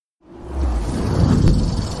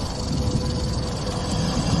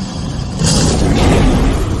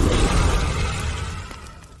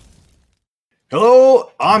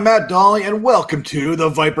Hello, I'm Matt Donnelly, and welcome to the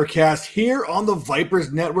Vipercast here on the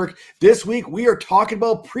Vipers Network. This week, we are talking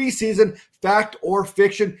about preseason fact or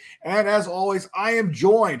fiction, and as always, I am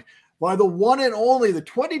joined by the one and only, the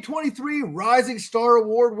 2023 Rising Star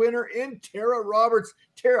Award winner in Tara Roberts.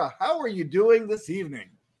 Tara, how are you doing this evening?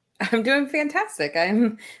 I'm doing fantastic.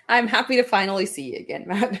 I'm happy to finally see you again,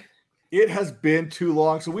 Matt. It has been too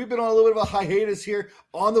long. So we've been on a little bit of a hiatus here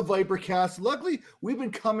on the Vipercast. Luckily, we've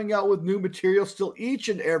been coming out with new material still each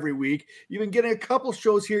and every week. You've been getting a couple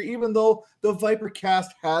shows here, even though the Vipercast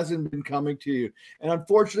hasn't been coming to you. And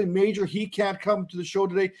unfortunately, Major, he can't come to the show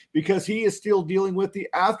today because he is still dealing with the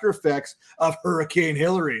after effects of Hurricane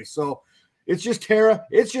Hillary. So it's just Tara,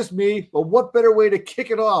 it's just me. But what better way to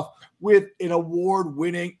kick it off with an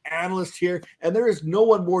award-winning analyst here? And there is no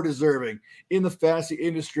one more deserving in the fantasy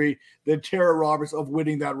industry than Tara Roberts of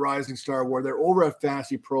winning that Rising Star Award. They're over at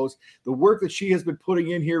Fantasy Pros. The work that she has been putting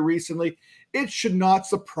in here recently, it should not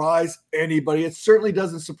surprise anybody. It certainly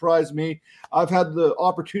doesn't surprise me. I've had the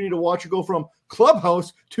opportunity to watch her go from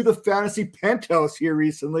Clubhouse to the Fantasy Penthouse here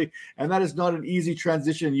recently, and that is not an easy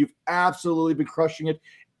transition. You've absolutely been crushing it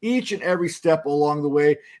each and every step along the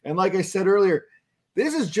way. And like I said earlier,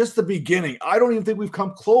 this is just the beginning. I don't even think we've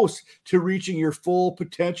come close to reaching your full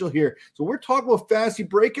potential here. So we're talking about fantasy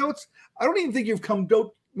breakouts. I don't even think you've come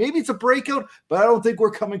out. Maybe it's a breakout, but I don't think we're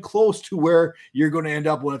coming close to where you're going to end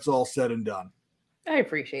up when it's all said and done. I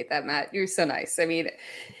appreciate that, Matt. You're so nice. I mean,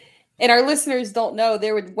 and our listeners don't know,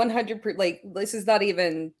 there would 100%, like, this is not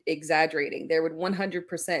even exaggerating. There would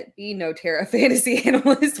 100% be no Tara fantasy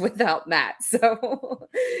analyst without Matt. So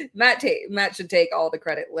Matt should take all the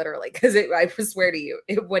credit literally, because I swear to you,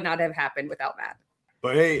 it would not have happened without Matt.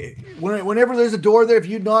 But hey, whenever there's a door there, if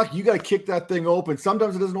you knock, you got to kick that thing open.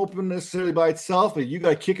 Sometimes it doesn't open necessarily by itself, but you got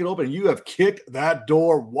to kick it open. You have kicked that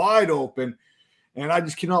door wide open. And I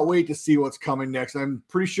just cannot wait to see what's coming next. I'm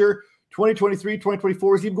pretty sure 2023,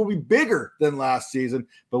 2024 is even going to be bigger than last season.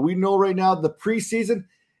 But we know right now the preseason,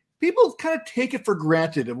 people kind of take it for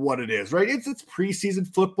granted of what it is, right? It's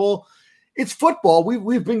preseason football. It's football.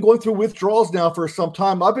 We've been going through withdrawals now for some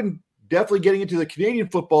time. I've been definitely getting into the Canadian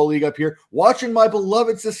Football League up here, watching my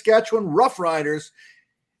beloved Saskatchewan Roughriders,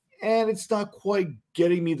 and it's not quite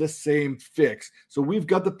getting me the same fix. So we've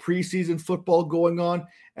got the preseason football going on,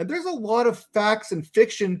 and there's a lot of facts and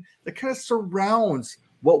fiction that kind of surrounds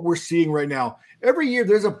what we're seeing right now. Every year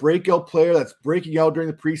there's a breakout player that's breaking out during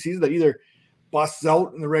the preseason that either busts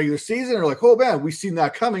out in the regular season or like, oh man, we've seen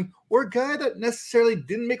that coming, or a guy that necessarily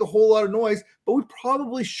didn't make a whole lot of noise, but we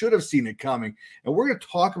probably should have seen it coming. And we're going to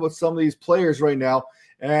talk about some of these players right now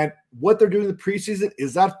and what they're doing in the preseason.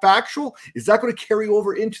 Is that factual? Is that going to carry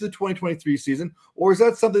over into the 2023 season? Or is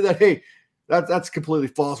that something that, hey, that's completely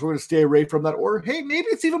false, we're going to stay away from that? Or, hey, maybe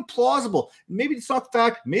it's even plausible. Maybe it's not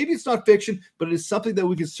fact. Maybe it's not fiction, but it is something that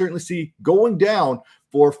we can certainly see going down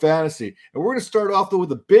for fantasy. And we're going to start off, though, with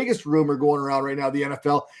the biggest rumor going around right now, the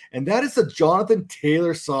NFL, and that is the Jonathan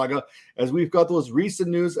Taylor saga, as we've got those recent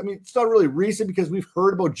news. I mean, it's not really recent because we've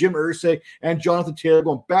heard about Jim Irsay and Jonathan Taylor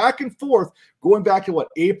going back and forth, going back to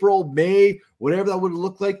April, May, whatever that would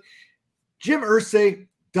look like. Jim Irsay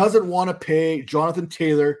doesn't want to pay Jonathan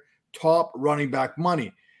Taylor top running back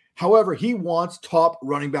money. However, he wants top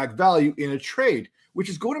running back value in a trade, which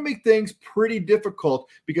is going to make things pretty difficult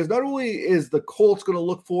because not only is the Colts going to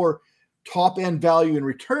look for top end value in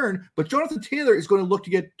return, but Jonathan Taylor is going to look to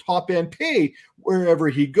get top end pay wherever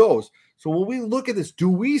he goes. So when we look at this, do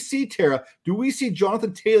we see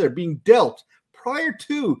Jonathan Taylor being dealt prior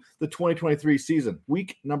to the 2023 season,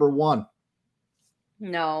 week number 1?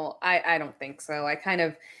 No, I don't think so. I kind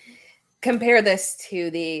of compare this to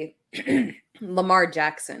the Lamar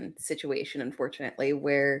Jackson situation, unfortunately,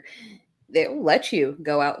 where they'll let you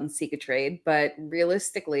go out and seek a trade, but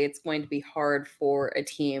realistically, it's going to be hard for a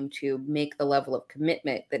team to make the level of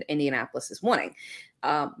commitment that Indianapolis is wanting.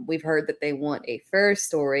 We've heard that they want a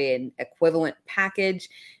first or an equivalent package,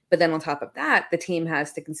 but then on top of that, the team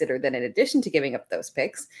has to consider that in addition to giving up those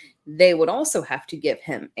picks, they would also have to give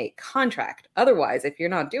him a contract. Otherwise, if you're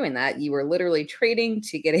not doing that, you are literally trading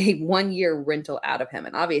to get a 1-year rental out of him.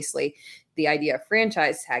 And obviously, the idea of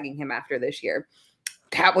franchise tagging him after this year,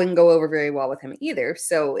 that wouldn't go over very well with him either.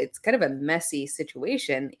 So it's kind of a messy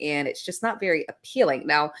situation, and it's just not very appealing.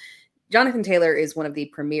 Now, Jonathan Taylor is one of the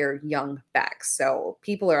premier young backs, so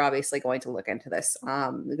people are obviously going to look into this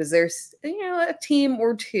because there's a team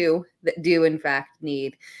or two that do in fact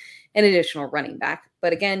need an additional running back.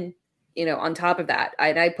 But again, on top of that,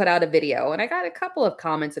 I put out a video and I got a couple of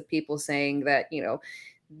comments of people saying that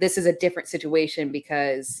this is a different situation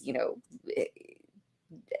because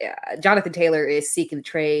Jonathan Taylor is seeking the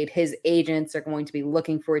trade. His agents are going to be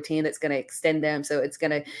looking for a team that's going to extend them. So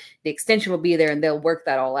the extension will be there and they'll work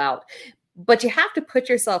that all out. But you have to put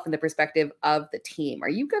yourself in the perspective of the team. Are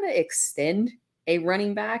you going to extend a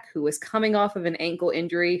running back who was coming off of an ankle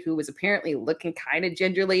injury, who was apparently looking kind of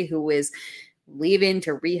gingerly, who was leaving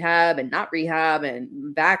to rehab and not rehab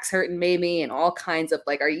and backs hurting maybe and all kinds of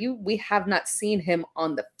we have not seen him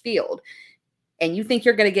on the field. And you think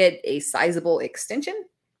you're going to get a sizable extension?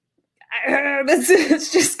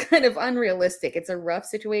 It's just kind of unrealistic. It's a rough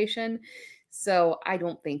situation. So I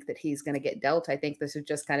don't think that he's going to get dealt. I think this is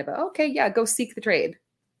just kind of go seek the trade.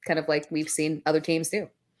 Kind of like we've seen other teams do.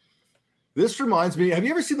 This reminds me, have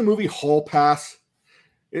you ever seen the movie Hall Pass?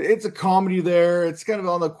 It's a comedy there. It's kind of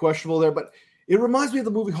on the questionable there, but it reminds me of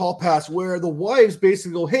the movie Hall Pass where the wives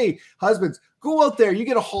basically go, hey, husbands, go out there. You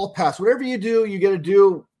get a hall pass. Whatever you do, you get to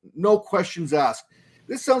do. No questions asked.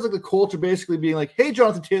 This sounds like the Colts are basically being like, hey,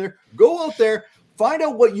 Jonathan Taylor, go out there, find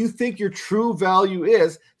out what you think your true value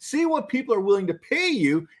is, see what people are willing to pay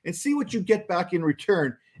you, and see what you get back in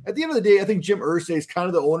return. At the end of the day, I think Jim Irsay is kind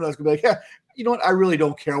of the owner that's going to be like, yeah, you know what? I really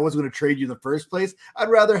don't care. I wasn't going to trade you in the first place. I'd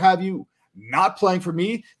rather have you not playing for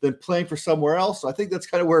me than playing for somewhere else. So I think that's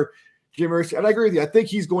kind of where Jim Irsay, and I agree with you. I think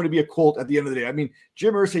he's going to be a Colt at the end of the day. I mean,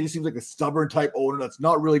 Jim Irsay just seems like a stubborn type owner that's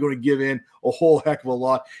not really going to give in a whole heck of a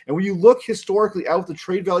lot. And when you look historically at what the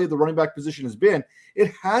trade value of the running back position has been,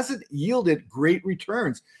 it hasn't yielded great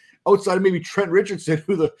returns. Outside of maybe Trent Richardson,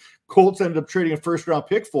 who the Colts ended up trading a first-round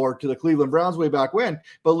pick for to the Cleveland Browns way back when.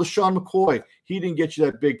 But LaShawn McCoy, he didn't get you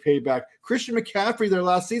that big payback. Christian McCaffrey there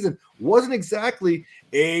last season wasn't exactly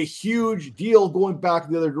a huge deal going back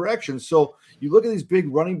the other direction. So you look at these big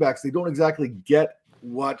running backs, they don't exactly get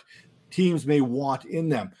what teams may want in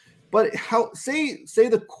them. But say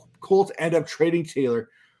the Colts end up trading Taylor,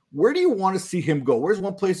 where do you want to see him go? Where's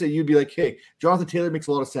one place that you'd be like, hey, Jonathan Taylor makes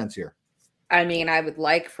a lot of sense here? I mean, I would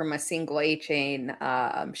like from a single A-chain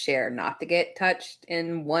share not to get touched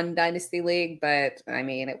in one dynasty league, but I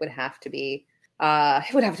mean, it would have to be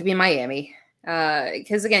Miami,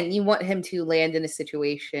 because again, you want him to land in a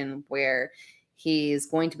situation where he's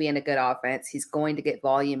going to be in a good offense, he's going to get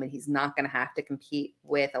volume, and he's not going to have to compete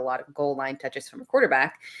with a lot of goal line touches from a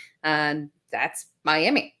quarterback, and that's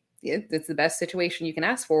Miami. It's the best situation you can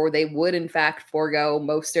ask for. They would, in fact, forego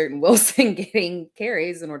Mostert and Wilson getting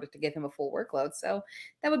carries in order to give him a full workload. So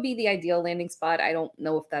that would be the ideal landing spot. I don't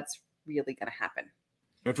know if that's really going to happen.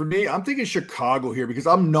 And for me, I'm thinking Chicago here because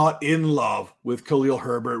I'm not in love with Khalil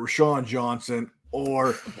Herbert, Rashawn Johnson,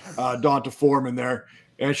 or Donta Foreman there.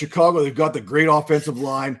 And Chicago, they've got the great offensive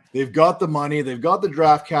line. They've got the money. They've got the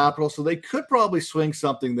draft capital. So they could probably swing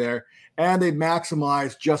something there. And they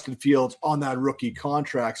maximize Justin Fields on that rookie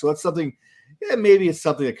contract. So that's something, maybe it's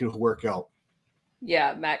something that could work out.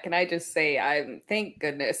 Yeah, Matt, can I just say, thank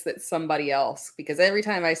goodness that somebody else, because every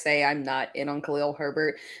time I say I'm not in on Khalil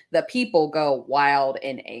Herbert, the people go wild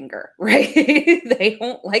in anger, right? They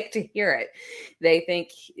don't like to hear it. They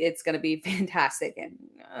think it's going to be fantastic. And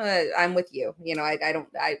I'm with you. You know,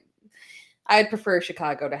 I'd prefer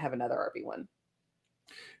Chicago to have another RB1.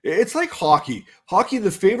 It's like hockey. Hockey, the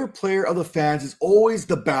favorite player of the fans is always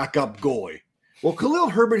the backup goalie. Well, Khalil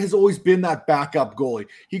Herbert has always been that backup goalie.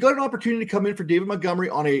 He got an opportunity to come in for David Montgomery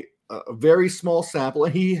on a very small sample,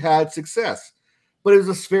 and he had success. But it was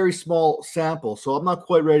a very small sample, so I'm not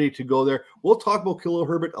quite ready to go there. We'll talk about Khalil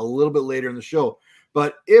Herbert a little bit later in the show.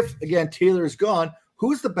 But if, again, Taylor is gone,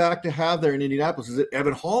 who's the back to have there in Indianapolis? Is it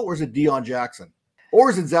Evan Hall or is it Deion Jackson? Or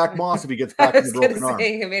is it Zach Moss if he gets back to the broken arm? I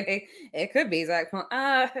mean, it could be Zach Moss.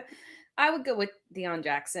 I would go with Deion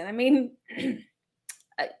Jackson. I mean,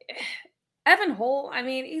 Evan Hall, I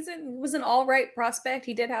mean, was an all right prospect.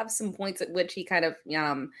 He did have some points at which he kind of,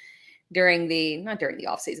 not during the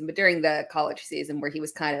offseason, but during the college season where he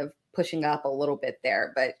was kind of pushing up a little bit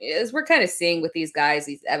there. But as we're kind of seeing with these guys,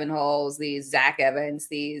 these Evan Halls, these Zach Evans,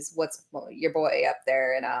 your boy up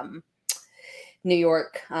there in New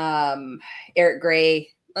York, Eric Gray.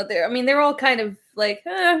 They're all kind of like,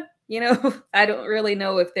 I don't really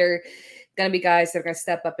know if they're going to be guys that are going to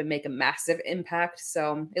step up and make a massive impact.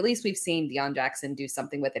 So at least we've seen Deion Jackson do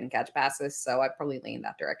something with it and catch passes. So I'd probably lean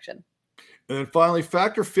that direction. And then finally,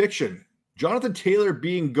 fact or fiction. Jonathan Taylor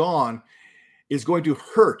being gone is going to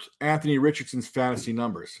hurt Anthony Richardson's fantasy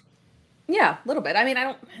numbers. Yeah, a little bit. I mean,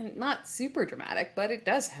 not super dramatic, but it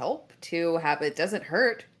does help to have, it doesn't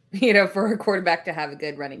hurt, for a quarterback to have a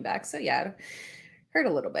good running back. So yeah, it hurt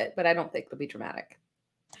a little bit, but I don't think it'll be dramatic.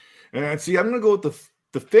 And see, I'm going to go with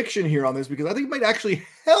the fiction here on this because I think it might actually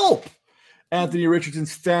help Anthony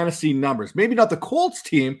Richardson's fantasy numbers. Maybe not the Colts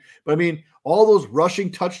team, but I mean, all those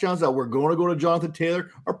rushing touchdowns that were going to go to Jonathan Taylor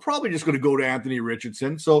are probably just going to go to Anthony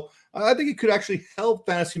Richardson. So I think it could actually help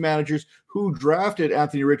fantasy managers who drafted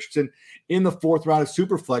Anthony Richardson in the 4th round of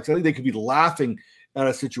Superflex. I think they could be laughing at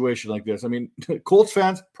a situation like this. I mean, Colts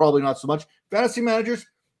fans, probably not so much. Fantasy managers,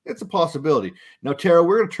 it's a possibility. Now, Tara,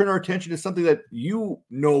 we're going to turn our attention to something that you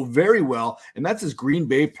know very well, and that's this Green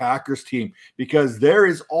Bay Packers team, because there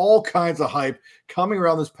is all kinds of hype coming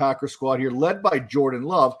around this Packers squad here, led by Jordan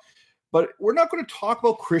Love. But we're not going to talk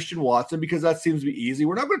about Christian Watson because that seems to be easy.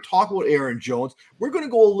 We're not going to talk about Aaron Jones. We're going to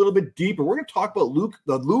go a little bit deeper. We're going to talk about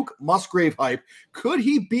the Luke Musgrave hype. Could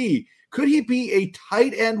he be a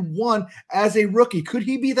tight end 1 as a rookie? Could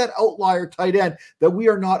he be that outlier tight end that we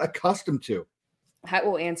are not accustomed to? I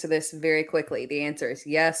will answer this very quickly. The answer is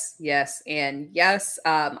yes, yes, and yes.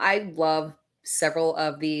 I love several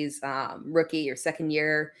of these rookie or second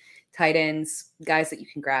year tight ends, guys that you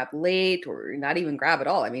can grab late or not even grab at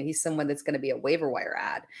all. I mean, he's someone that's going to be a waiver wire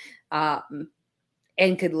ad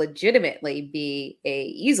and could legitimately be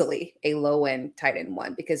easily a low end tight end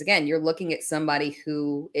 1, because again, you're looking at somebody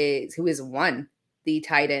who is won the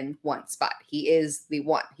tight end 1 spot. He is the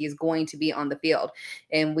one. He is going to be on the field.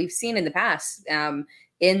 And we've seen in the past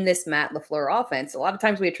in this Matt LaFleur offense, a lot of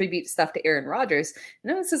times we attribute stuff to Aaron Rodgers.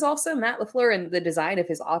 No, this is also Matt LaFleur and the design of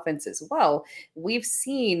his offense as well. We've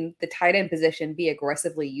seen the tight end position be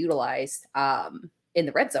aggressively utilized in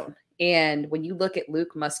the red zone. And when you look at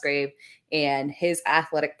Luke Musgrave and his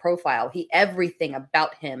athletic profile, everything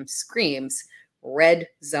about him screams red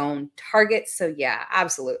zone target. So yeah,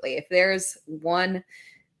 absolutely. If there's one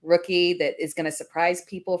rookie that is going to surprise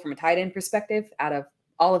people from a tight end perspective out of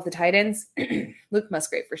all of the tight ends, Luke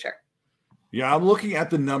Musgrave for sure. Yeah, I'm looking at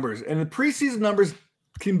the numbers, and the preseason numbers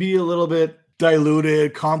can be a little bit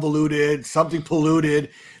diluted, convoluted, something polluted.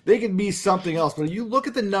 They can be something else. But you look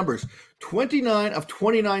at the numbers, 29 of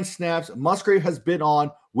 29 snaps Musgrave has been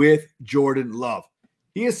on with Jordan Love.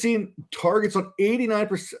 He has seen targets on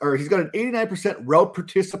 89%, or he's got an 89% route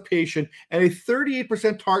participation and a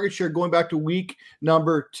 38% target share going back to week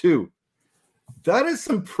number 2. That is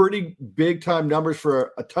some pretty big time numbers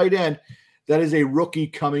for a tight end that is a rookie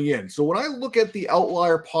coming in. So when I look at the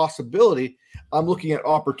outlier possibility, I'm looking at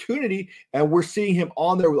opportunity, and we're seeing him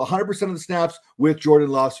on there with 100% of the snaps with Jordan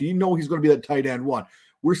Love. So you know he's going to be that tight end 1.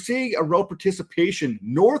 We're seeing a route participation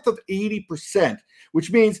north of 80%,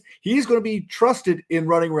 which means he's going to be trusted in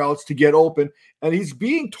running routes to get open, and he's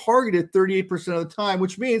being targeted 38% of the time,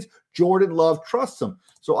 which means Jordan Love trusts him.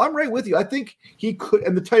 So I'm right with you. I think he could,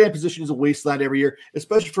 and the tight end position is a wasteland every year,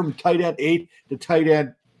 especially from tight end 8 to tight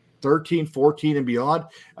end 13, 14, and beyond.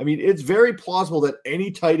 I mean, it's very plausible that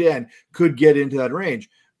any tight end could get into that range.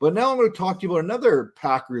 But now I'm going to talk to you about another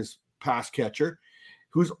Packers pass catcher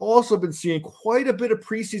who's also been seeing quite a bit of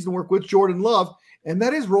preseason work with Jordan Love, and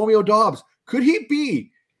that is Romeo Doubs. Could he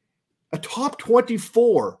be a top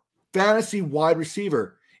 24 fantasy wide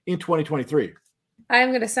receiver in 2023? I'm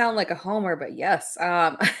going to sound like a homer, but yes,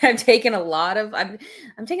 I'm taking I'm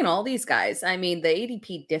taking all these guys. I mean, the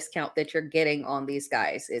ADP discount that you're getting on these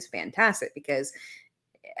guys is fantastic because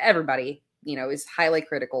everybody, is highly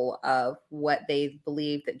critical of what they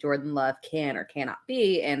believe that Jordan Love can or cannot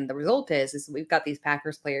be. And the result is we've got these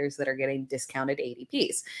Packers players that are getting discounted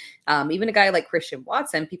ADPs. Even a guy like Christian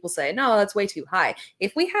Watson, people say, no, that's way too high.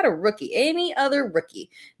 If we had a rookie, any other rookie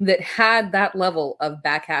that had that level of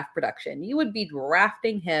back half production, you would be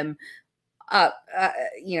drafting him up,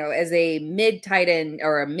 as a mid tight end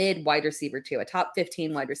or a mid wide receiver to a top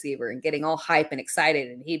 15 wide receiver and getting all hype and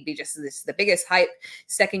excited. And he'd be just the biggest hype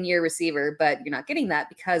second year receiver, but you're not getting that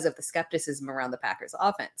because of the skepticism around the Packers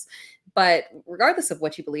offense. But regardless of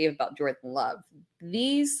what you believe about Jordan Love,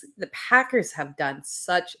 the Packers have done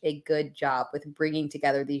such a good job with bringing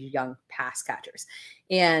together these young pass catchers.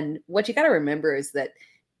 And what you got to remember is that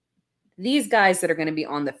these guys that are going to be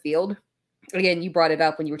on the field, again, you brought it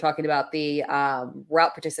up when you were talking about the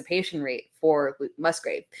route participation rate for Luke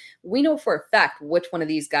Musgrave. We know for a fact which one of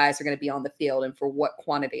these guys are going to be on the field and for what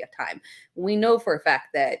quantity of time. We know for a fact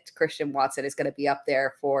that Christian Watson is going to be up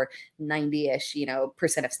there for 90-ish,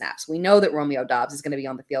 percent of snaps. We know that Romeo Doubs is going to be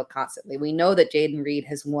on the field constantly. We know that Jaden Reed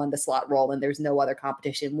has won the slot role and there's no other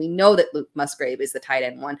competition. We know that Luke Musgrave is the tight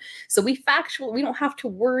end 1. So we don't have to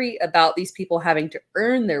worry about these people having to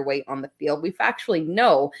earn their way on the field. We factually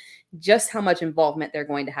know just how much involvement they're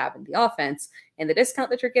going to have in the offense. And the discount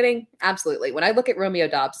that you're getting, absolutely. When I look at Romeo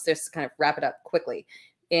Doubs, just to kind of wrap it up quickly,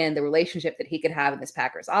 and the relationship that he could have in this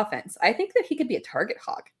Packers offense, I think that he could be a target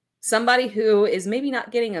hog. Somebody who is maybe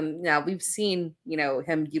not getting him. Now, we've seen,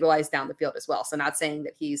 him utilized down the field as well. So not saying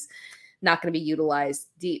that he's not going to be utilized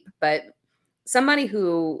deep, but somebody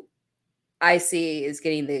who I see is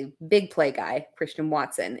getting the big play guy, Christian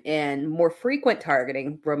Watson, and more frequent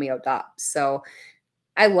targeting, Romeo Dobbs. So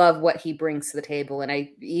I love what he brings to the table, and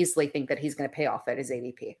I easily think that he's going to pay off at his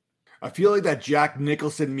ADP. I feel like that Jack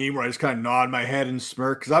Nicholson meme where I just kind of nod my head and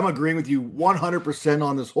smirk because I'm agreeing with you 100%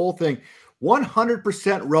 on this whole thing.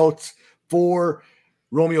 100% routes for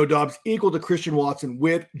Romeo Dobbs equal to Christian Watson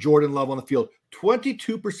with Jordan Love on the field.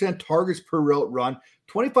 22% targets per route run,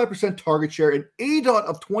 25% target share, an ADOT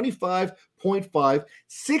of 25.5,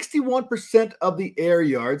 61% of the air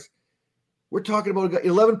yards. We're talking about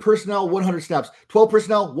 11 personnel, 100 snaps, 12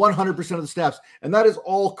 personnel, 100% of the snaps. And that is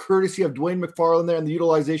all courtesy of Dwayne McFarland there and the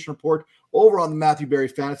utilization report over on the Matthew Berry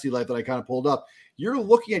Fantasy Life that I kind of pulled up. You're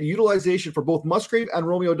looking at utilization for both Musgrave and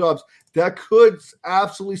Romeo Dobbs that could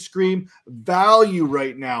absolutely scream value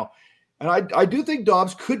right now. And I do think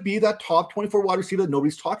Dobbs could be that top 24 wide receiver that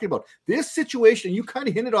nobody's talking about. This situation, you kind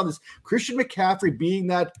of hinted on this, Christian Watson being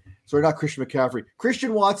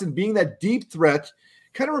that deep threat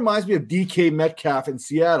kind of reminds me of DK Metcalf in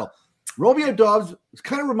Seattle. Romeo Dobbs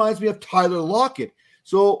kind of reminds me of Tyler Lockett.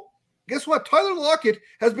 So guess what? Tyler Lockett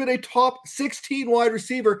has been a top 16 wide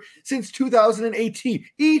receiver since 2018,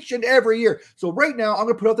 each and every year. So right now, I'm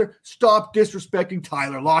going to put out there, stop disrespecting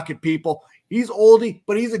Tyler Lockett, people. He's oldie,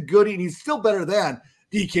 but he's a goodie, and he's still better than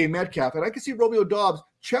DK Metcalf. And I can see Romeo Dobbs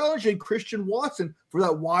challenging Christian Watson for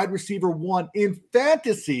that wide receiver one in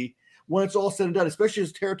fantasy when it's all said and done, especially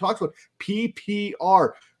as Tara talks about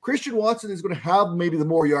PPR. Christian Watson is going to have maybe the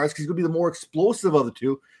more yards because he's going to be the more explosive of the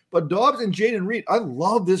two. But Dobbs and Jayden Reed, I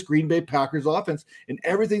love this Green Bay Packers offense and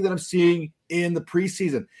everything that I'm seeing in the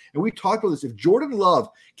preseason. And we talked about this. If Jordan Love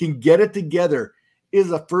can get it together,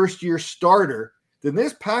 is a first-year starter, then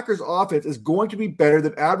this Packers offense is going to be better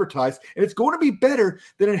than advertised, and it's going to be better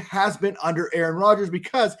than it has been under Aaron Rodgers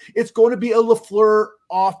because it's going to be a LaFleur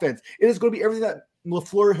offense. It is going to be everything that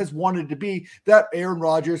LaFleur has wanted to be, that Aaron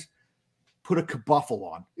Rodgers put a kabuffle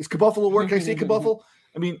on. Is kabuffle a word? Can I say kabuffle?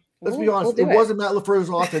 I mean, let's be honest. It wasn't Matt LaFleur's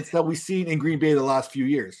offense that we've seen in Green Bay the last few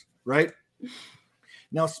years, right?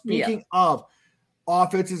 Now, speaking of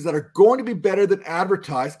offenses that are going to be better than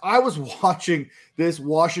advertised, I was watching this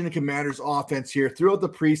Washington Commanders offense here throughout the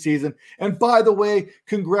preseason. And by the way,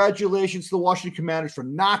 congratulations to the Washington Commanders for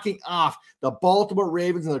knocking off the Baltimore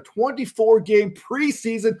Ravens in their 24-game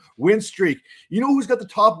preseason win streak. You know who's got the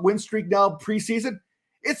top win streak now preseason?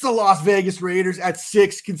 It's the Las Vegas Raiders at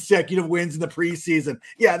 6 consecutive wins in the preseason.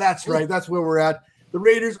 Yeah, that's right. That's where we're at. The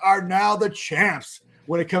Raiders are now the champs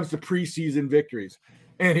when it comes to preseason victories.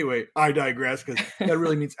 Anyway, I digress because that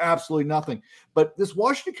really means absolutely nothing. But this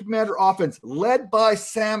Washington Commander offense led by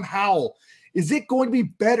Sam Howell, is it going to be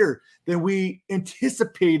better than we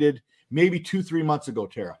anticipated maybe 2-3 months ago,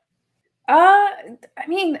 Tara? I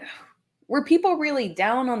mean, were people really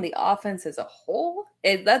down on the offense as a whole?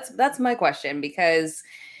 That's my question, because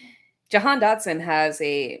Jahan Dotson has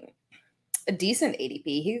a decent ADP.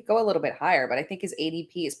 He could go a little bit higher, but I think his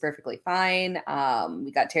ADP is perfectly fine.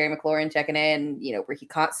 We got Terry McLaurin checking in, where he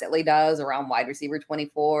constantly does around wide receiver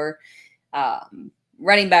 24.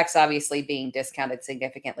 Running backs obviously being discounted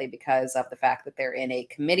significantly because of the fact that they're in a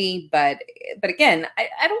committee. But again,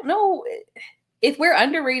 I don't know if we're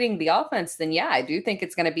underrating the offense, then yeah, I do think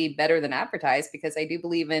it's going to be better than advertised, because I do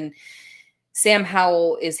believe in Sam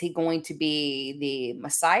Howell. Is he going to be the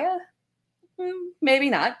Messiah?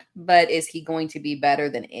 Maybe not, but is he going to be better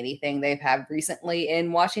than anything they've had recently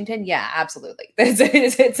in Washington? Yeah, absolutely.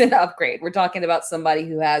 It's an upgrade. We're talking about somebody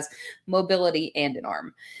who has mobility and an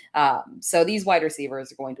arm. So these wide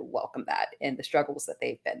receivers are going to welcome that and the struggles that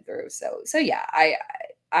they've been through. So yeah,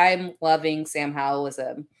 I'm loving Sam Howell as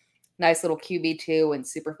a nice little QB2 and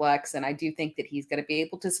super flex, and I do think that he's going to be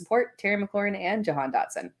able to support Terry McLaurin and Jahan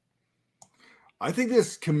Dotson. I think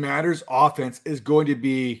this Commanders offense is going to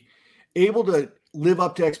be able to live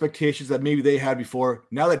up to expectations that maybe they had before.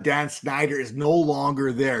 Now that Dan Snyder is no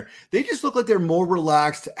longer there, they just look like they're more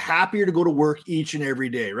relaxed, happier to go to work each and every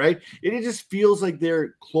day, right? It just feels like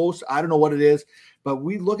they're close. I don't know what it is, but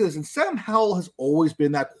we look at this, and Sam Howell has always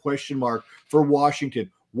been that question mark for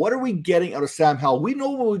Washington. What are we getting out of Sam Howell? We know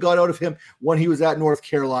what we got out of him when he was at North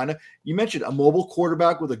Carolina. You mentioned a mobile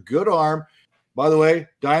quarterback with a good arm. By the way,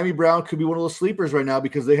 Diami Brown could be one of those sleepers right now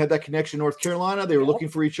because they had that connection in North Carolina. They were looking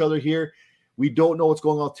for each other here. We don't know what's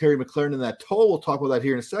going on with Terry McLaurin in that toe. We'll talk about that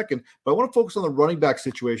here in a second. But I want to focus on the running back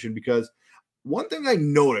situation, because one thing I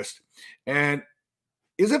noticed, and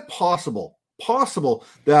is it possible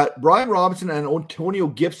that Brian Robinson and Antonio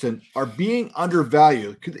Gibson are being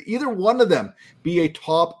undervalued? Could either one of them be a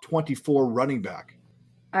top 24 running back?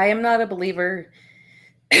 I am not a believer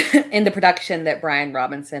in the production that Brian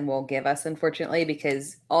Robinson will give us, unfortunately,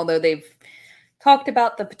 because although they've talked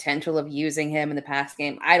about the potential of using him in the pass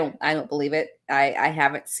game. I don't believe it. I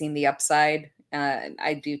haven't seen the upside.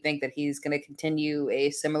 I do think that he's going to continue a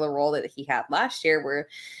similar role that he had last year, where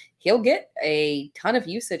he'll get a ton of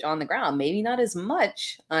usage on the ground. Maybe not as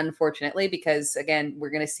much, unfortunately, because again,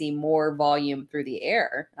 we're going to see more volume through the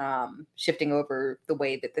air, shifting over the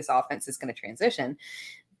way that this offense is going to transition.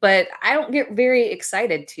 But I don't get very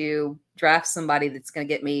excited to draft somebody that's going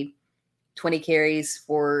to get me 20 carries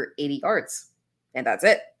for 80 yards. And that's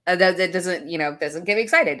it. That doesn't get me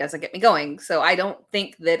excited, doesn't get me going. So I don't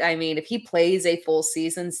think that, if he plays a full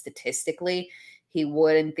season, statistically, he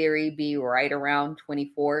would in theory be right around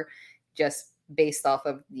 24, just based off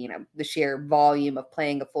of, the sheer volume of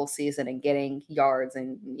playing a full season and getting yards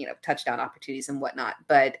and, touchdown opportunities and whatnot.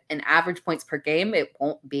 But an average points per game, it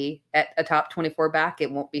won't be at a top 24 back.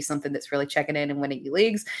 It won't be something that's really checking in and winning you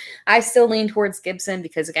leagues. I still lean towards Gibson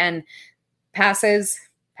because, again, passes,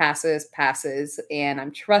 and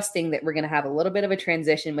I'm trusting that we're going to have a little bit of a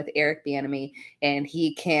transition with Eric Bieniemy, and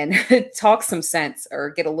he can talk some sense or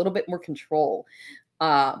get a little bit more control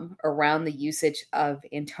around the usage of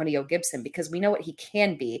Antonio Gibson, because we know what he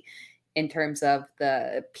can be in terms of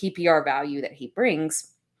the PPR value that he brings.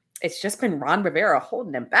 It's just been Ron Rivera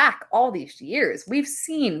holding him back all these years. We've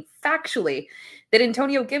seen factually that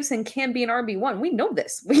Antonio Gibson can be an RB1. We know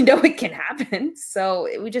this. We know it can happen. So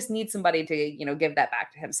we just need somebody to, give that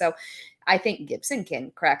back to him. So I think Gibson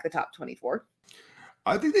can crack the top 24.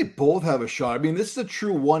 I think they both have a shot. This is a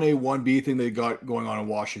true 1A, 1B thing they got going on in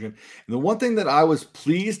Washington. And the one thing that I was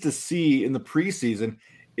pleased to see in the preseason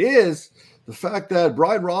is the fact that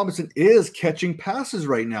Brian Robinson is catching passes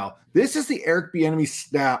right now. This is the Eric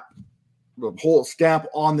Bieniemy whole stamp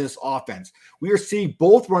on this offense. We are seeing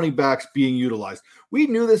both running backs being utilized. We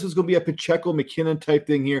knew this was going to be a Pacheco McKinnon type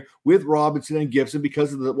thing here with Robinson and Gibson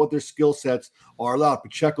because of what their skill sets are allowed.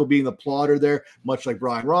 Pacheco being the plotter there, much like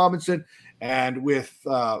Brian Robinson, and with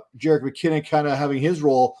Jerick McKinnon kind of having his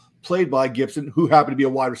role played by Gibson, who happened to be a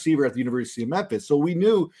wide receiver at the University of Memphis. So we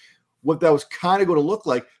knew what that was kind of going to look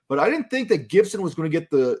like, but I didn't think that Gibson was going to get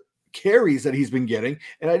the carries that he's been getting,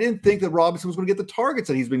 and I didn't think that Robinson was going to get the targets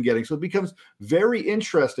that he's been getting. So it becomes very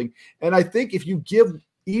interesting. And I think if you give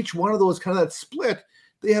each one of those kind of that split,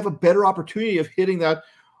 they have a better opportunity of hitting that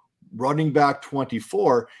running back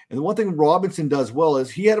 24. And the one thing Robinson does well is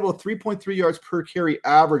he had about 3.3 yards per carry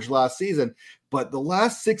average last season, but the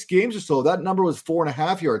last 6 games or so, that number was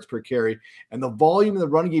 4.5 yards per carry. And the volume in the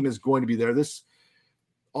running game is going to be there. This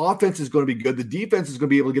offense is going to be good. The defense is going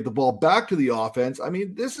to be able to get the ball back to the offense. I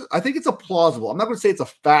think it's a plausible. I'm not going to say it's a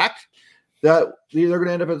fact that they're going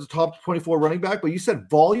to end up as a top 24 running back, but you said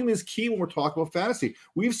volume is key when we're talking about fantasy.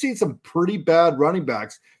 We've seen some pretty bad running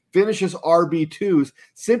backs finish as RB2s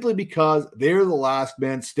simply because they're the last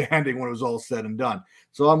man standing when it was all said and done.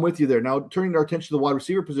 So I'm with you there. Now, turning our attention to the wide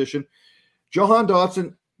receiver position, Jahan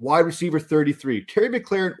Dotson, wide receiver 33. Terry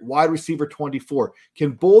McLaurin, wide receiver 24.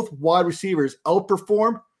 Can both wide receivers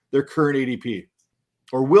outperform their current ADP?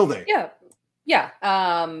 Or will they? Yeah.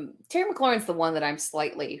 Terry McLaurin's the one that I'm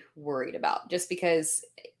slightly worried about, just because,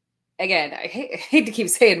 again, I hate to keep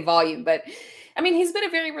saying volume, but he's been a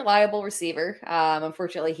very reliable receiver.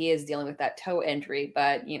 Unfortunately, he is dealing with that toe injury,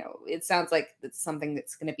 but, it sounds like it's something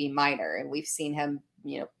that's going to be minor. And we've seen him,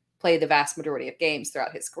 play the vast majority of games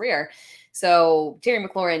throughout his career. So Terry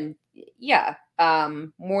McLaurin,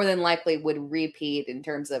 more than likely would repeat in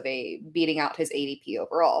terms of beating out his ADP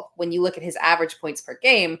overall. When you look at his average points per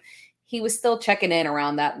game, he was still checking in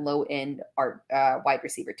around that low end wide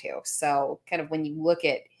receiver too. So kind of when you look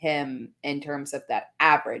at him in terms of that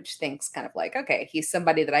average, things kind of like, okay, he's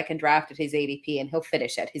somebody that I can draft at his ADP and he'll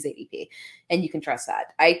finish at his ADP. And you can trust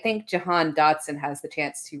that. I think Jahan Dotson has the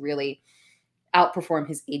chance to really outperform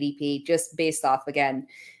his ADP just based off, again,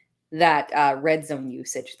 that red zone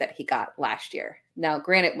usage that he got last year. Now,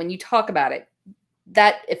 granted, when you talk about it,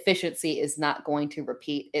 that efficiency is not going to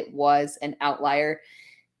repeat. It was an outlier.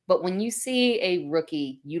 But when you see a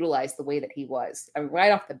rookie utilize the way that he was,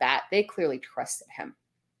 right off the bat, they clearly trusted him.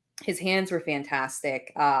 His hands were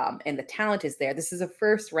fantastic, and the talent is there. This is a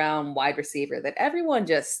first-round wide receiver that everyone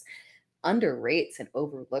just underrates and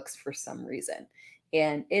overlooks for some reason.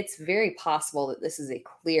 And it's very possible that this is a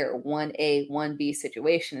clear 1A, 1B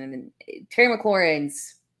situation. And Terry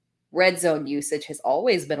McLaurin's red zone usage has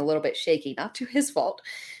always been a little bit shaky, not to his fault,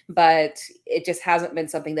 but it just hasn't been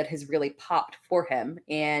something that has really popped for him.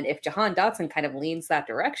 And if Jahan Dotson kind of leans that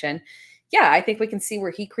direction, I think we can see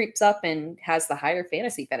where he creeps up and has the higher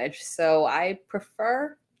fantasy finish. So I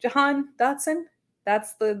prefer Jahan Dotson.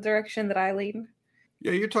 That's the direction that I lean.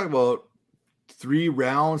 Yeah, you're talking about 3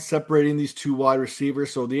 rounds separating these two wide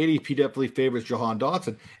receivers. So the ADP definitely favors Jahan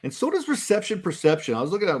Dotson. And so does reception perception. I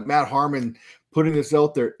was looking at Matt Harmon putting this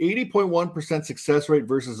out there. 80.1% success rate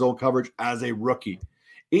versus zone coverage as a rookie.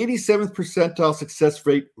 87th percentile success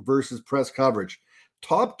rate versus press coverage.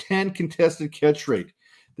 Top 10 contested catch rate.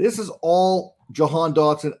 This is all Jahan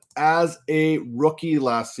Dotson as a rookie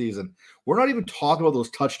last season. We're not even talking about those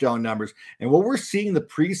touchdown numbers. And what we're seeing in the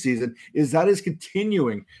preseason is that is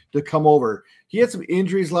continuing to come over. He had some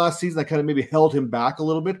injuries last season that kind of maybe held him back a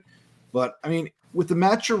little bit. But, I mean, with the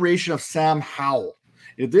maturation of Sam Howell,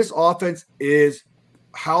 if this offense is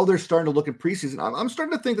how they're starting to look in preseason, I'm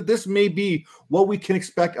starting to think that this may be what we can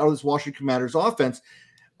expect out of this Washington Commanders offense.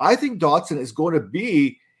 I think Dotson is going to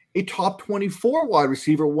be a top 24 wide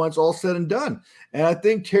receiver once all said and done. And I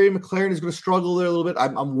think Terry McLaurin is going to struggle there a little bit.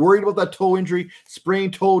 I'm worried about that toe injury,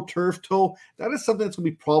 sprained toe, turf toe. That is something that's going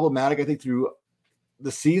to be problematic, I think, through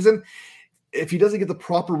the season. If he doesn't get the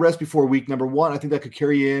proper rest before week number 1, I think that could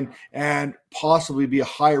carry in and possibly be a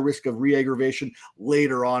higher risk of re-aggravation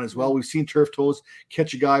later on as well. We've seen turf toes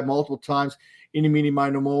catch a guy multiple times. Any, meeny,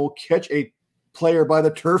 miny, mo, catch a player by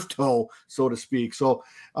the turf toe, so to speak. So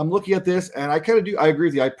I'm looking at this, and I agree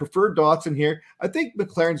with you. I prefer Dotson here. I think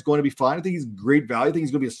McLaurin's going to be fine. I think he's great value. I think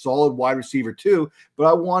he's going to be a solid wide receiver too, but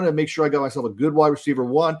I want to make sure I got myself a good wide receiver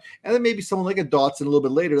 1, and then maybe someone like a Dotson a little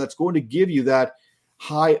bit later that's going to give you that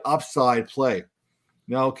high upside play.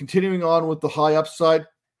 Now, continuing on with the high upside,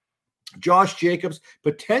 Josh Jacobs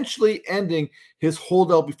potentially ending his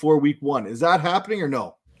holdout before week 1. Is that happening or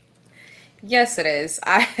no? Yes, it is.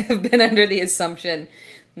 I have been under the assumption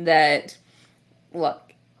that,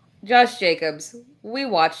 look, Josh Jacobs, we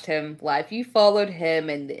watched him live. You followed him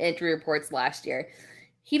in the injury reports last year.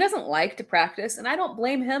 He doesn't like to practice, and I don't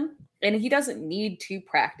blame him. And he doesn't need to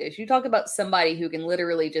practice. You talk about somebody who can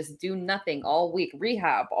literally just do nothing all week,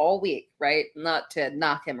 rehab all week, right? Not to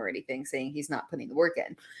knock him or anything, saying he's not putting the work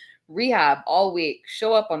in. Rehab all week,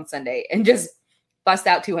 show up on Sunday, and just bust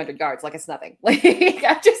out 200 yards like it's nothing. Like,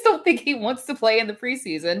 I just don't think he wants to play in the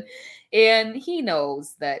preseason. And he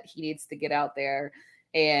knows that he needs to get out there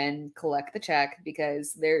and collect the check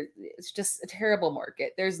because it's just a terrible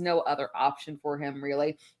market. There's no other option for him,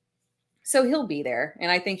 really. So he'll be there.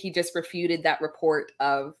 And I think he just refuted that report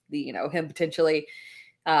of him potentially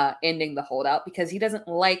ending the holdout because he doesn't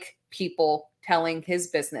like people telling his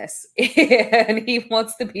business and he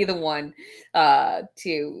wants to be the one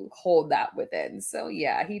to hold that within. So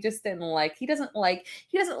yeah, he doesn't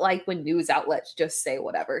like when news outlets just say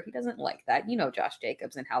whatever. He doesn't like that. Josh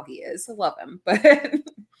Jacobs and how he is. I love him, but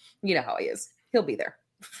you know how he is. He'll be there.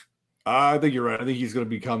 I think you're right. I think he's going to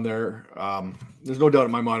become there. There's no doubt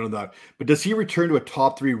in my mind on that. But does he return to a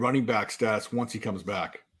top 3 running back status once he comes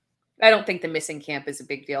back? I don't think the missing camp is a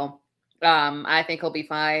big deal. I think he'll be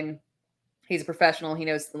fine. He's a professional. He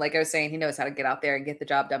knows, like I was saying, he knows how to get out there and get the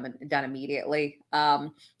job done immediately.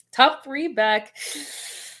 Top 3 back.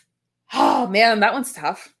 Oh, man, that one's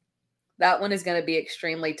tough. That one is going to be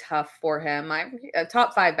extremely tough for him.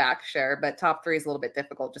 Top 5 back, sure, but top 3 is a little bit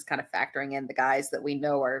difficult, just kind of factoring in the guys that we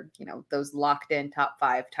know are, those locked in top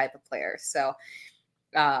 5 type of players. So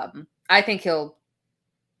I think he'll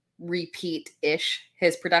repeat-ish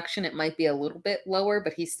his production. It might be a little bit lower,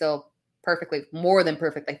 but he's still more than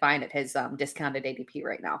perfectly fine at his discounted ADP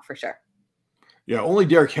right now, for sure. Yeah, only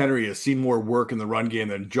Derrick Henry has seen more work in the run game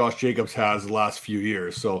than Josh Jacobs has the last few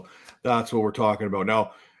years. So that's what we're talking about.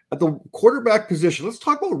 Now, at the quarterback position, let's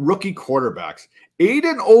talk about rookie quarterbacks.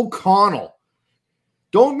 Aiden O'Connell.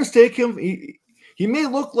 Don't mistake him. He may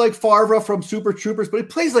look like Favre from Super Troopers, but he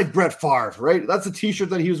plays like Brett Favre, right? That's a t-shirt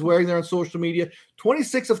that he was wearing there on social media.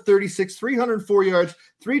 26 of 36, 304 yards,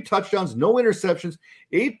 3 touchdowns, no interceptions,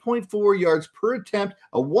 8.4 yards per attempt,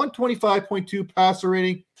 a 125.2 passer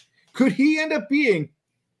rating. Could he end up being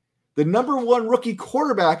the number 1 rookie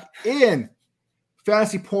quarterback in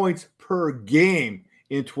fantasy points per game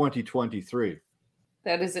in 2023?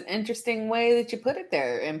 That is an interesting way that you put it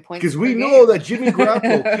there in points. Because we know that Jimmy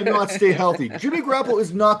Garoppolo cannot stay healthy. Jimmy Garoppolo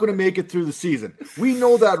is not going to make it through the season. We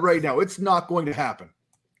know that right now. It's not going to happen.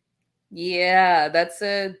 Yeah, that's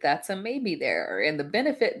a maybe there. And the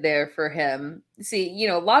benefit there for him, see,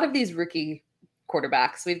 a lot of these rookie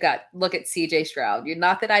quarterbacks, look at CJ Stroud.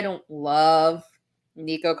 Not that I don't love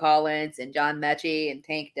Nico Collins and John Mechie and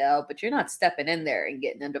Tank Dell, but you're not stepping in there and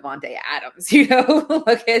getting in Devontae Adams.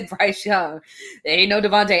 Look at Bryce Young. There ain't no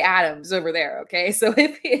Devontae Adams over there. Okay. So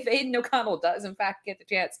if Aiden O'Connell does in fact get the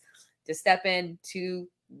chance to step into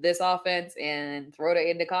this offense and throw to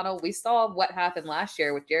Aiden O'Connell, we saw what happened last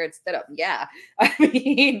year with Jared Stidham. Yeah. I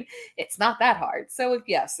mean, it's not that hard. So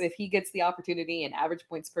if he gets the opportunity and average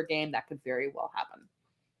points per game, that could very well happen.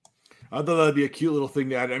 I thought that'd be a cute little thing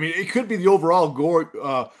to add. I mean, it could be the overall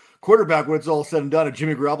quarterback when it's all said and done, and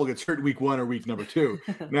Jimmy Garoppolo gets hurt in week 1 or week number 2.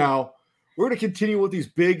 Now, we're going to continue with these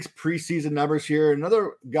big preseason numbers here.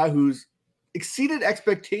 Another guy who's exceeded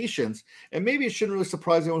expectations, and maybe it shouldn't really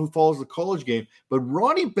surprise anyone who follows the college game, but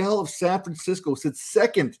Ronnie Bell of San Francisco sits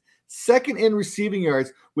second in receiving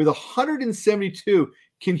yards with 172.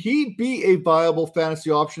 Can he be a viable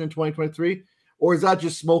fantasy option in 2023? Or is that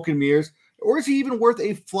just smoke and mirrors? Or is he even worth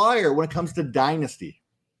a flyer when it comes to Dynasty?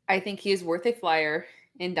 I think he is worth a flyer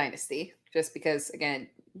in Dynasty, just because, again,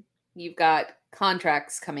 you've got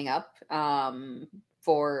contracts coming up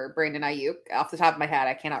for Brandon Ayuk. Off the top of my head,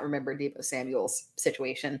 I cannot remember Deebo Samuel's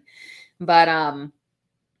situation. But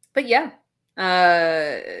yeah,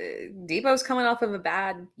 Deebo's coming off of a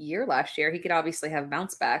bad year last year. He could obviously have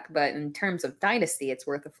bounced back, but in terms of Dynasty, it's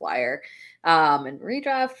worth a flyer. And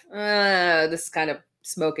redraft, this is kind of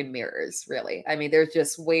smoke and mirrors, really. I mean, there's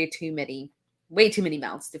just way too many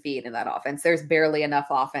mouths to feed in that offense. There's barely enough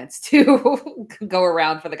offense to go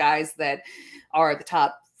around for the guys that are the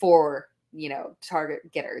top 4,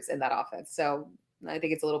 target getters in that offense. So I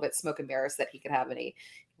think it's a little bit smoke and mirrors that he could have any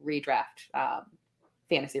redraft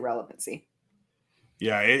fantasy relevancy.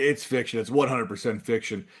 Yeah, it's fiction. It's 100%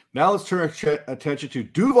 fiction. Now let's turn our attention to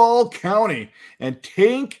Duval County and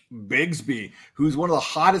Tank Bigsby, who's one of the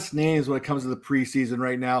hottest names when it comes to the preseason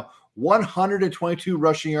right now. 122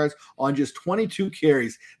 rushing yards on just 22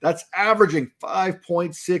 carries. That's averaging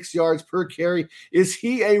 5.6 yards per carry. Is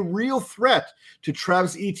he a real threat to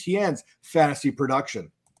Travis Etienne's fantasy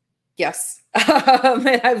production? Yes. And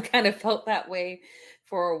I've kind of felt that way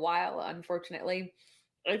for a while, unfortunately.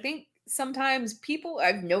 I think sometimes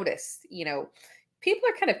I've noticed, people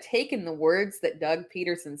are kind of taking the words that Doug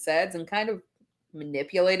Peterson says and kind of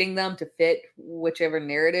manipulating them to fit whichever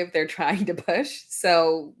narrative they're trying to push.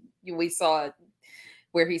 So we saw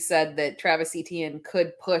where he said that Travis Etienne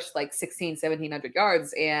could push like 1,700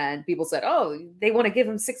 yards, and people said, oh, they want to give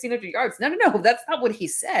him 1,600 yards. No, that's not what he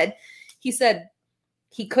said. He said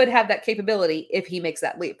he could have that capability if he makes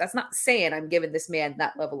that leap. That's not saying I'm giving this man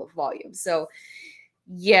that level of volume. So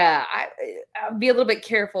yeah, I'll be a little bit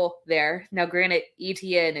careful there. Now, granted,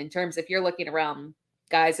 Etienne, in terms, if you're looking around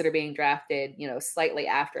guys that are being drafted, slightly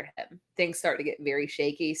after him, things start to get very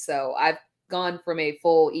shaky. So I've gone from a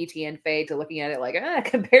full Etienne fade to looking at it like,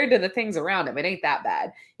 compared to the things around him, it ain't that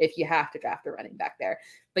bad if you have to draft a running back there.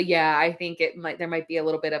 But yeah, I think there could be a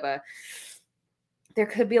little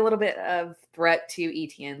bit of threat to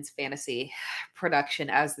Etienne's fantasy production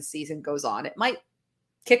as the season goes on. It might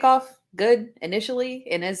kick off good initially,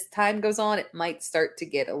 and as time goes on, it might start to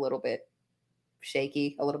get a little bit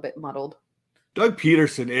shaky, a little bit muddled. Doug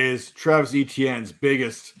Peterson is Travis Etienne's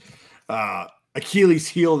biggest Achilles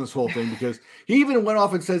heel in this whole thing, because he even went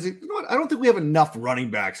off and says, you know what, I don't think we have enough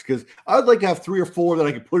running backs, because I would like to have 3 or 4 that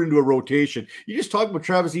I could put into a rotation. You just talk about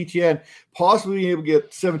Travis Etienne possibly being able to get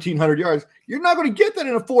 1,700 yards. You're not going to get that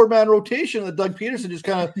in a 4-man rotation that Doug Peterson just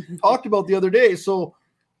kind of talked about the other day. So,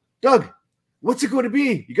 Doug, what's it going to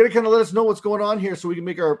be? You got to kind of let us know what's going on here so we can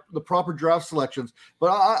make the proper draft selections.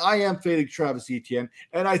 But I am fading Travis Etienne,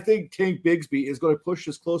 and I think Tank Bigsby is going to push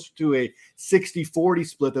us closer to a 60-40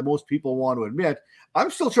 split that most people want to admit.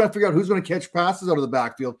 I'm still trying to figure out who's going to catch passes out of the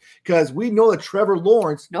backfield, because we know that Trevor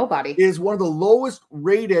Lawrence is one of the lowest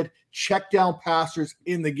rated check down passers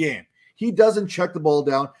in the game. He doesn't check the ball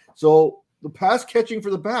down. So the pass catching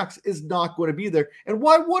for the backs is not going to be there. And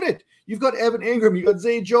why would it? You've got Evan Ingram, you got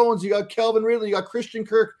Zay Jones, you got Calvin Ridley, you got Christian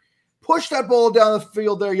Kirk. Push that ball down the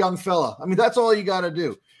field there, young fella. I mean, that's all you got to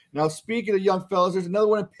do. Now, speaking of young fellas, there's another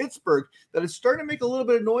one in Pittsburgh that is starting to make a little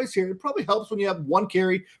bit of noise here. It probably helps when you have 1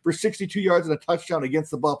 carry for 62 yards and a touchdown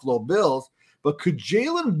against the Buffalo Bills. But could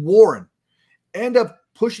Jaylen Warren end up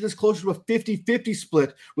pushing us closer to a 50-50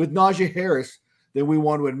 split with Najee Harris than we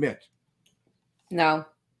want to admit? No.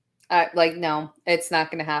 No, it's not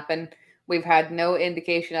going to happen. We've had no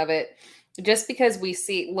indication of it. Just because we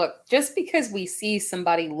see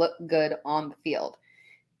somebody look good on the field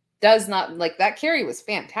does not, that carry was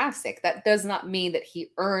fantastic. That does not mean that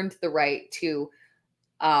he earned the right to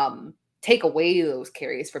take away those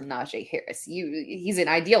carries from Najee Harris. He's an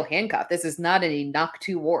ideal handcuff. This is not any knock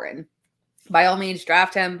to Warren. By all means,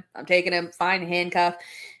 draft him. I'm taking him. Fine handcuff.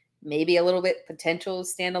 Maybe a little bit potential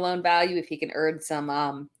standalone value if he can earn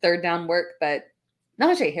some third down work, but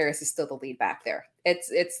Najee Harris is still the lead back there.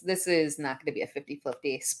 This is not going to be a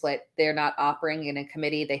 50-50 split. They're not operating in a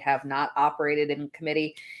committee. They have not operated in a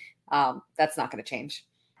committee. That's not going to change.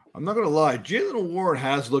 I'm not going to lie. Jaylen Warren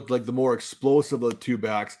has looked like the more explosive of the 2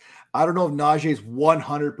 backs. I don't know if Najee is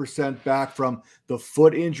 100% back from the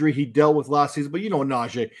foot injury he dealt with last season, but you know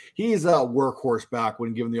Najee, he's a workhorse back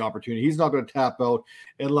when given the opportunity. He's not going to tap out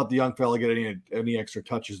and let the young fella get any extra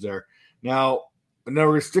touches there. Now we're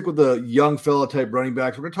going to stick with the young fella type running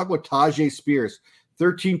backs. We're going to talk about Tyjae Spears,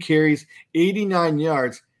 13 carries, 89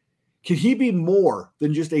 yards. Can he be more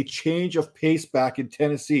than just a change of pace back in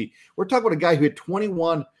Tennessee? We're talking about a guy who had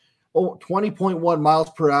 20.1 miles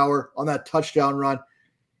per hour on that touchdown run.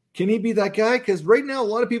 Can he be that guy? Because right now, a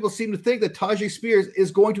lot of people seem to think that Tyjae Spears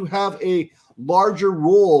is going to have a larger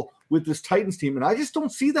role with this Titans team. And I just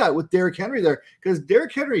don't see that with Derrick Henry there, because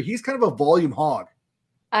Derrick Henry, he's kind of a volume hog.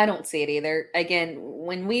 I don't see it either. Again,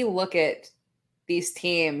 when we look at these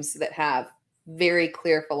teams that have very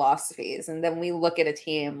clear philosophies, and then we look at a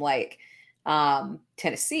team like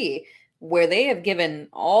Tennessee, where they have given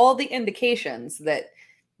all the indications that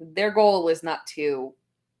their goal is not to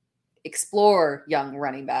explore young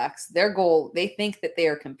running backs. Their goal, they think that they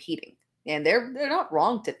are competing, and they're not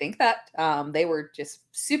wrong to think that. They were just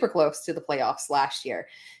super close to the playoffs last year,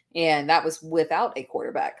 and that was without a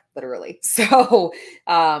quarterback, literally. So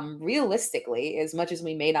realistically, as much as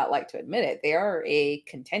we may not like to admit it, they are a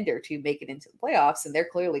contender to make it into the playoffs, and they're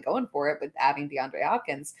clearly going for it with adding DeAndre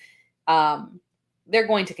Hopkins. They're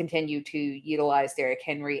going to continue to utilize Derrick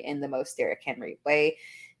Henry in the most Derrick Henry way.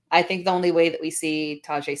 I think the only way that we see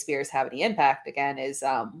Tyjae Spears have any impact again is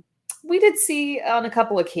we did see on a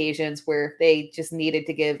couple occasions where they just needed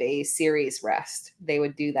to give a series rest. They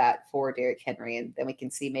would do that for Derrick Henry, and then we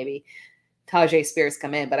can see maybe Tyjae Spears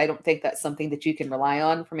come in. But I don't think that's something that you can rely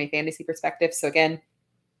on from a fantasy perspective. So again,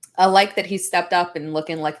 I like that he stepped up and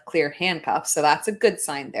looking like a clear handcuff. So that's a good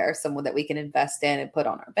sign there, someone that we can invest in and put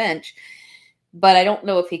on our bench. But I don't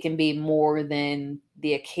know if he can be more than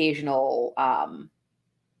the occasional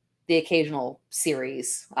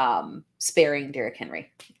series sparing Derrick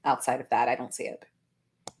Henry. Outside of that, I don't see it.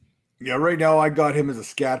 Yeah, right now I got him as a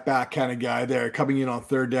scat back kind of guy there, coming in on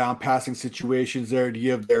third down, passing situations there to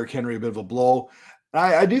give Derrick Henry a bit of a blow.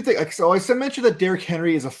 I do think, so I mentioned that Derrick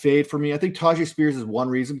Henry is a fade for me. I think Tyjae Spears is one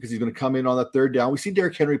reason, because he's going to come in on that third down. We see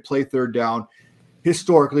Derrick Henry play third down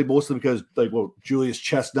historically, mostly because Julius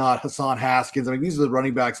Chestnut, Hassan Haskins, I mean, these are the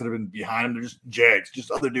running backs that have been behind him. They're just jags,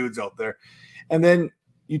 just other dudes out there. And then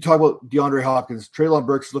you talk about DeAndre Hopkins. Treylon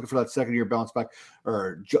Burks is looking for that second-year bounce back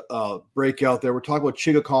or breakout there. We're talking about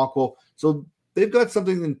Chigakonkwo. So they've got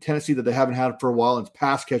something in Tennessee that they haven't had for a while, and it's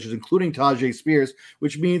pass catchers, including Tyjae Spears,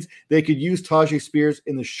 which means they could use Tyjae Spears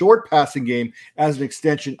in the short passing game as an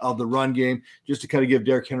extension of the run game, just to kind of give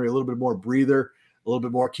Derrick Henry a little bit more breather, a little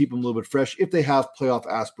bit more, keep him a little bit fresh if they have playoff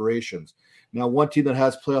aspirations. Now, one team that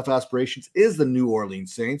has playoff aspirations is the New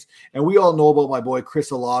Orleans Saints. And we all know about my boy,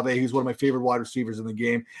 Chris Olave. He's one of my favorite wide receivers in the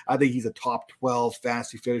game. I think he's a top 12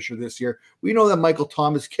 fantasy finisher this year. We know that Michael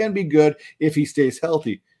Thomas can be good if he stays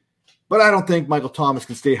healthy. But I don't think Michael Thomas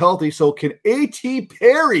can stay healthy. So can A.T.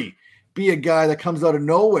 Perry be a guy that comes out of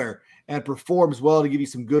nowhere and performs well to give you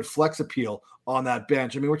some good flex appeal on that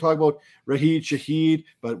bench? I mean, we're talking about Rashid Shaheed,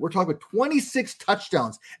 but we're talking about 26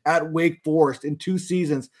 touchdowns at Wake Forest in 2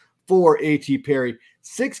 seasons for A.T. Perry.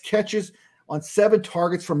 6 catches on 7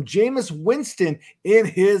 targets from Jameis Winston in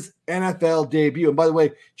his NFL debut. And by the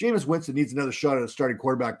way, Jameis Winston needs another shot at a starting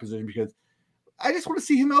quarterback position, because I just want to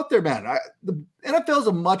see him out there, man. The NFL is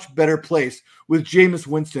a much better place with Jameis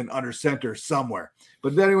Winston under center somewhere.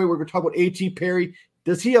 But anyway, we're going to talk about A.T. Perry.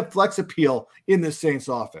 Does he have flex appeal in this Saints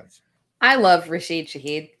offense? I love Rashid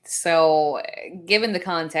Shaheed. So given the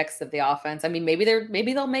context of the offense, I mean, maybe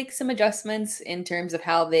they'll make some adjustments in terms of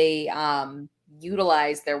how they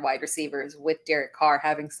utilize their wide receivers with Derek Carr,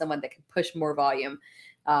 having someone that can push more volume.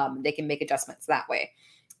 They can make adjustments that way.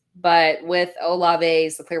 But with Olave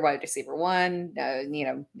as the clear wide receiver one,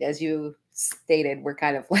 as you stated, we're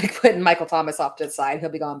kind of like putting Michael Thomas off to the side. He'll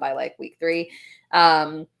be gone by like week 3.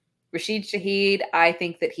 Rashid Shaheed, I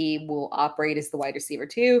think that he will operate as the wide receiver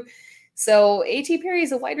 2. So A.T. Perry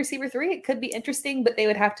is a wide receiver 3. It could be interesting, but they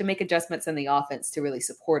would have to make adjustments in the offense to really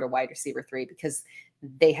support a wide receiver 3, because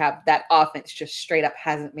they have that offense just straight up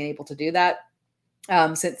hasn't been able to do that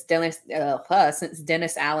since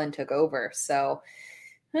Dennis Allen took over. So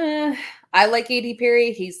I like A.T.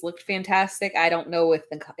 Perry. He's looked fantastic. I don't know if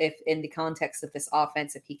in the context of this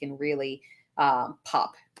offense, if he can really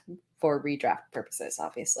pop for redraft purposes,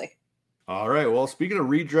 obviously. All right. Well, speaking of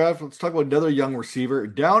redraft, let's talk about another young receiver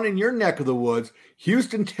down in your neck of the woods,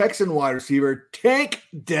 Houston Texan wide receiver Tank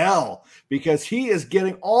Dell, because he is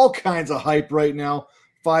getting all kinds of hype right now.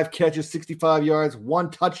 5 catches, 65 yards,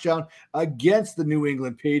 1 touchdown against the New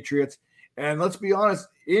England Patriots. And let's be honest,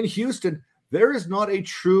 in Houston, There is not a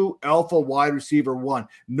true alpha wide receiver one.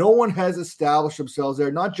 No one has established themselves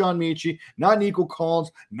there. Not John Mechie, not Nico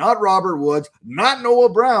Collins, not Robert Woods, not Noah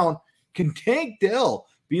Brown. Can Tank Dell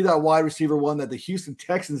be that wide receiver one that the Houston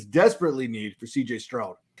Texans desperately need for CJ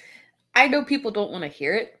Stroud? I know people don't want to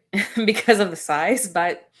hear it because of the size,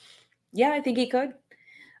 but yeah, I think he could.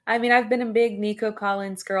 I mean, I've been a big Nico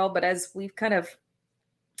Collins girl, but as we've kind of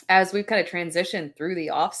transitioned through the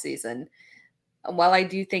offseason, while I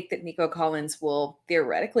do think that Nico Collins will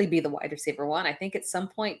theoretically be the wide receiver one, I think at some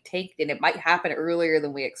point and it might happen earlier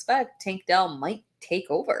than we expect, Tank Dell might take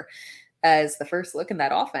over as the first look in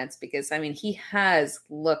that offense, because I mean, he has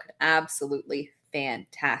looked absolutely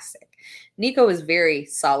fantastic. Nico is very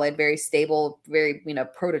solid, very stable, very,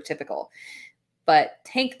 prototypical. But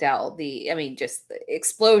Tank Dell, just the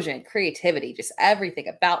explosion, creativity, just everything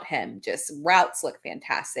about him, just routes look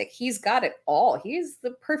fantastic. He's got it all. He's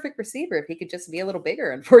the perfect receiver if he could just be a little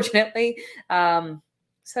bigger, unfortunately.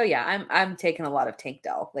 So yeah, I'm taking a lot of Tank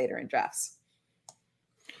Dell later in drafts.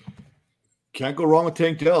 Can't go wrong with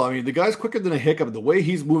Tank Dell. I mean, the guy's quicker than a hiccup. The way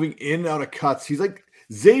he's moving in and out of cuts, he's like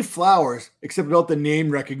Zay Flowers, except without the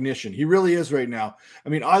name recognition. He really is right now. I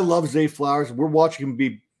mean, I love Zay Flowers. We're watching him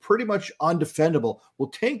be pretty much undefendable. Well,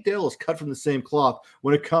 Tank Dell is cut from the same cloth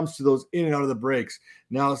when it comes to those in and out of the breaks.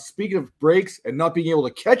 Now, speaking of breaks and not being able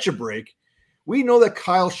to catch a break, we know that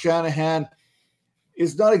Kyle Shanahan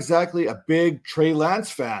is not exactly a big Trey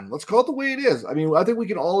Lance fan. Let's call it the way it is. I mean, I think we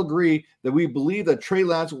can all agree that we believe that Trey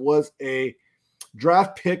Lance was a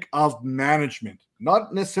draft pick of management,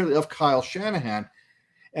 not necessarily of Kyle Shanahan.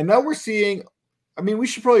 And now we're seeing, I mean, we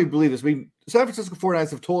should probably believe this. I mean, San Francisco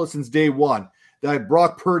 49ers have told us since day one that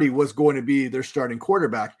Brock Purdy was going to be their starting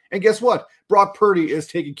quarterback. And guess what? Brock Purdy is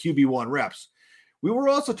taking QB1 reps. We were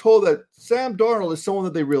also told that Sam Darnold is someone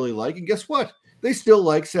that they really like. And guess what? They still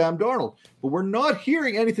like Sam Darnold. But we're not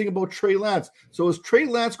hearing anything about Trey Lance. So is Trey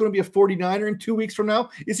Lance going to be a 49er in 2 weeks from now?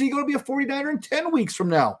 Is he going to be a 49er in 10 weeks from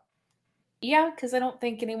now? Yeah, because I don't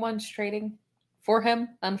think anyone's trading for him,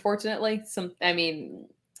 unfortunately.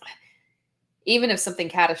 Even if something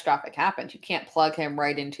catastrophic happens, you can't plug him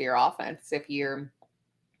right into your offense. If you're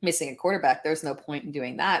missing a quarterback, there's no point in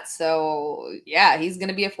doing that. So, yeah, he's going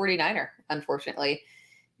to be a 49er, unfortunately.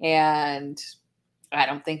 And I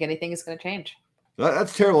don't think anything is going to change.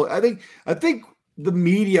 That's terrible. I think the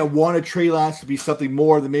media wanted Trey Lance to be something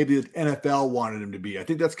more than maybe the NFL wanted him to be. I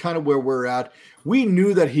think that's kind of where we're at. We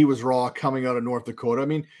knew that he was raw coming out of North Dakota. I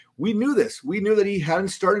mean, we knew this. We knew that he hadn't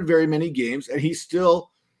started very many games, and he's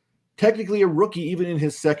still technically a rookie even in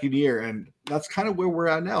his second year. And that's kind of where we're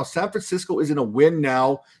at now. San Francisco is in a win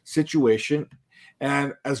now situation.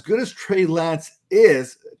 And as good as Trey Lance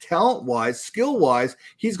is, talent-wise, skill-wise,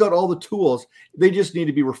 he's got all the tools. They just need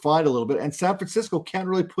to be refined a little bit. And San Francisco can't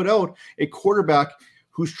really put out a quarterback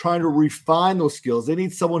who's trying to refine those skills. They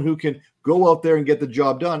need someone who can go out there and get the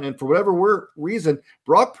job done. And for whatever reason,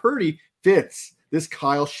 Brock Purdy fits this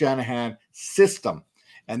Kyle Shanahan system.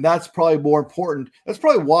 And that's probably more important. That's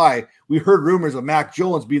probably why we heard rumors of Mac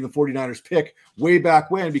Jones being the 49ers pick way back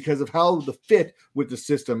when, because of how the fit with the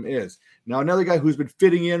system is. Now, another guy who's been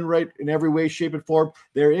fitting in right in every way, shape, and form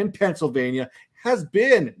there in Pennsylvania has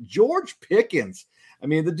been George Pickens. I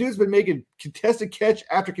mean, the dude's been making contested catch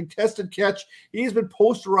after contested catch. He's been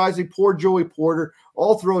posterizing poor Joey Porter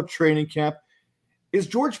all throughout training camp. Is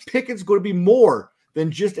George Pickens going to be more than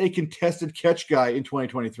just a contested catch guy in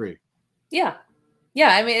 2023? Yeah.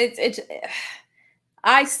 Yeah, I mean, it's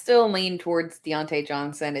I still lean towards Deontay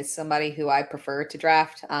Johnson as somebody who I prefer to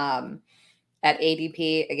draft at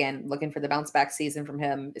ADP. Again, looking for the bounce back season from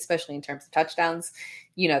him, especially in terms of touchdowns.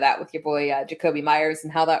 You know that with your boy Jacoby Myers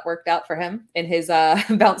and how that worked out for him in his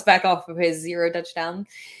bounce back off of his 0 touchdown.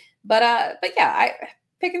 But yeah,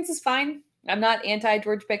 Pickens is fine. I'm not anti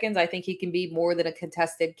George Pickens. I think he can be more than a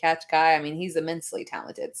contested catch guy. I mean, he's immensely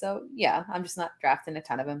talented. So yeah, I'm just not drafting a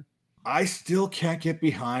ton of him. I still can't get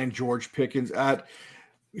behind George Pickens at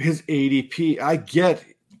his ADP. I get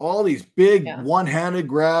all these big one-handed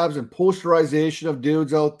grabs and posterization of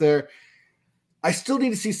dudes out there. I still need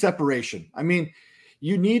to see separation. I mean,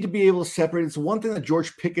 you need to be able to separate. It's one thing that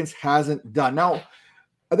George Pickens hasn't done. Now,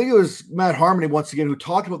 I think it was Matt Harmony once again who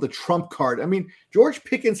talked about the trump card. I mean, George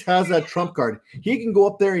Pickens has that trump card. He can go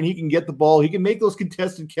up there and he can get the ball. He can make those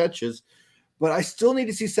contested catches. But I still need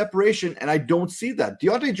to see separation, and I don't see that.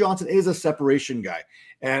 Deontay Johnson is a separation guy,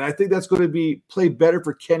 and I think that's going to play better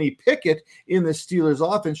for Kenny Pickett in the Steelers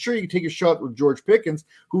offense. Sure, you can take a shot with George Pickens,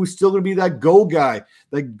 who's still going to be that go guy,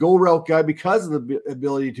 that go route guy because of the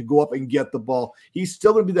ability to go up and get the ball. He's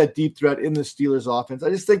still going to be that deep threat in the Steelers offense.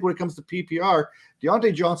 I just think when it comes to PPR,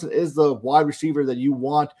 Deontay Johnson is the wide receiver that you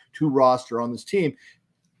want to roster on this team.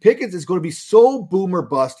 Pickens is going to be so boom or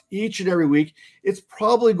bust each and every week. It's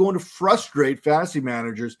probably going to frustrate fantasy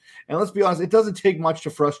managers. And let's be honest, it doesn't take much to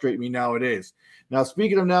frustrate me nowadays. Now,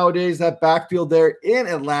 speaking of nowadays, that backfield there in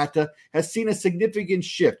Atlanta has seen a significant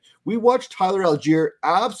shift. We watched Tyler Algier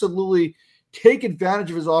absolutely take advantage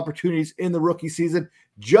of his opportunities in the rookie season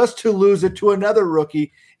just to lose it to another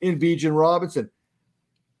rookie in Bijan Robinson.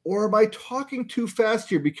 Or am I talking too fast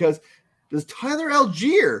here? Because does Tyler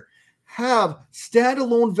Algier have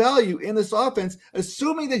standalone value in this offense,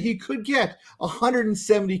 assuming that he could get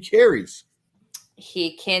 170 carries?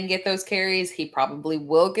 He can get those carries. He probably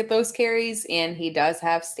will get those carries, and he does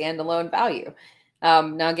have standalone value.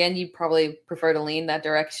 Now, again, you probably prefer to lean that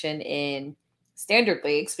direction in standard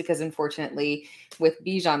leagues because, unfortunately, with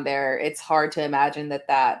Bijan there, it's hard to imagine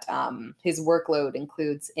that his workload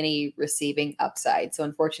includes any receiving upside. So,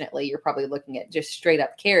 unfortunately, you're probably looking at just straight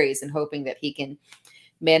up carries and hoping that he can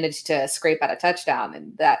manage to scrape out a touchdown,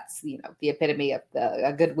 and that's the epitome of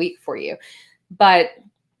a good week for you. But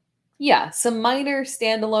yeah, some minor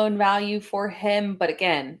standalone value for him, but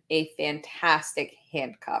again, a fantastic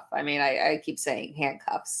handcuff. I mean, I keep saying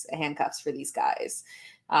handcuffs for these guys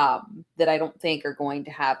that I don't think are going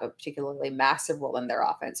to have a particularly massive role in their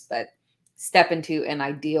offense, but step into an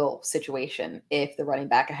ideal situation if the running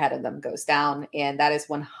back ahead of them goes down. And that is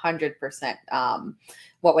 100%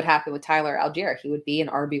 what would happen with Tyler Algier. He would be an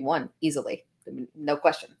RB1 easily, no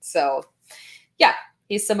question. So yeah,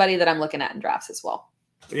 he's somebody that I'm looking at in drafts as well.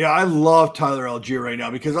 Yeah, I love Tyler Algier right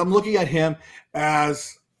now because I'm looking at him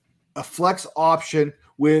as a flex option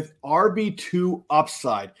with RB2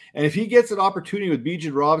 upside. And if he gets an opportunity with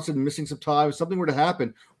Bijan Robinson missing some time, if something were to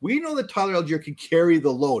happen, we know that Tyler Algier can carry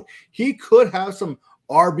the load. He could have some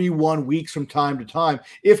RB1 weeks from time to time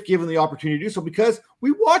if given the opportunity to do so, because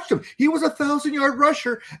we watched him. He was a 1,000-yard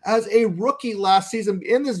rusher as a rookie last season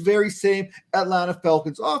in this very same Atlanta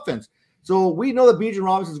Falcons offense. So we know that Bijan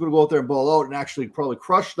Robinson is going to go out there and ball out and actually probably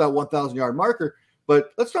crush that 1,000-yard marker.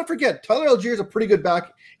 But let's not forget, Tyler Algier is a pretty good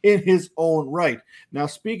back in his own right. Now,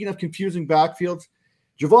 speaking of confusing backfields,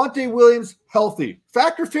 Javonte Williams, healthy.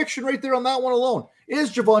 Fact or fiction right there on that one alone.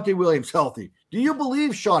 Is Javonte Williams healthy? Do you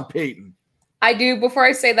believe Sean Payton? I do. Before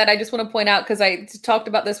I say that, I just want to point out, because I talked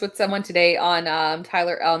about this with someone today on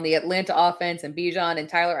the Atlanta offense and Bijan and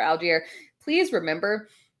Tyler Algier. Please remember,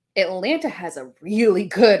 Atlanta has a really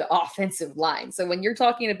good offensive line. So when you're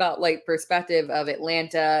talking about like perspective of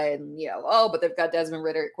Atlanta and, but they've got Desmond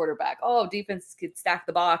Ridder at quarterback. Oh, defense could stack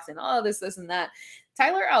the box and this and that.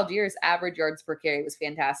 Tyler Algier's average yards per carry was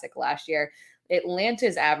fantastic last year.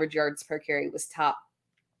 Atlanta's average yards per carry was top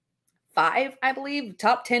 5, I believe,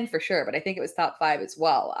 top 10 for sure, but I think it was top 5 as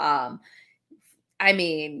well. I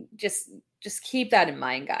mean, just keep that in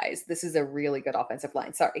mind, guys. This is a really good offensive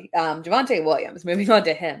line. Sorry. Javonte Williams, moving on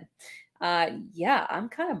to him. Yeah, I'm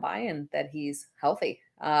kind of buying that he's healthy.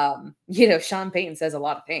 Sean Payton says a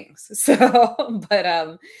lot of things. So,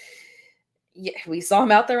 but yeah, we saw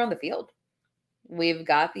him out there on the field. We've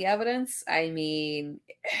got the evidence. I mean,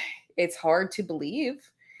 it's hard to believe.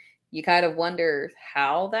 You kind of wonder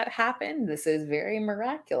how that happened. This is very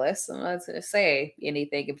miraculous. I'm not going to say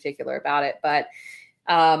anything in particular about it, but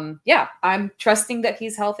yeah, I'm trusting that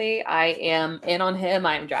he's healthy. I am in on him.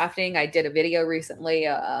 I'm drafting. I did a video recently.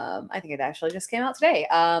 I think it actually just came out today,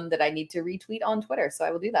 that I need to retweet on Twitter. So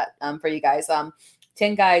I will do that, for you guys.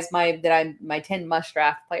 10 guys, my 10 must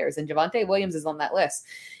draft players, and Javonte Williams is on that list.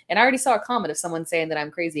 And I already saw a comment of someone saying that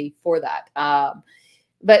I'm crazy for that.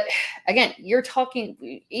 But again, you got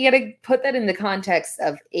to put that in the context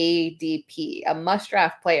of ADP, a must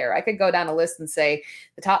draft player. I could go down a list and say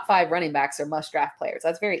the top 5 running backs are must draft players.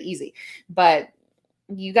 That's very easy. But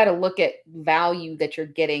you got to look at value that you're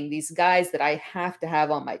getting. These guys that I have to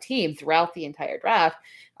have on my team throughout the entire draft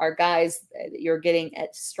are guys that you're getting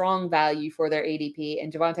at strong value for their ADP.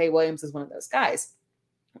 And Javonte Williams is one of those guys.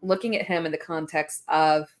 Looking at him in the context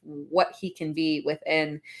of what he can be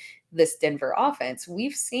within this Denver offense,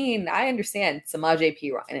 we've seen, I understand Samaje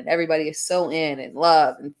Perine and everybody is so in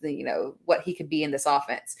love and what he could be in this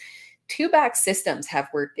offense. 2-back systems have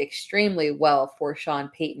worked extremely well for Sean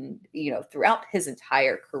Payton, throughout his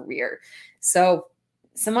entire career. So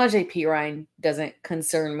Samaje Perine doesn't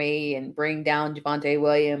concern me and bring down Javonte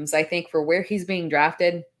Williams. I think for where he's being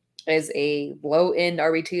drafted as a low-end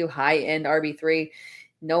RB2, high-end RB3,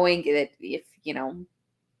 knowing that if,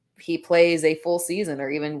 he plays a full season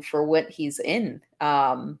or even for what he's in,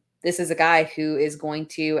 this is a guy who is going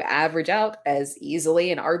to average out as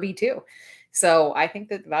easily an RB2. So I think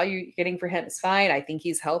that the value you're getting for him is fine. I think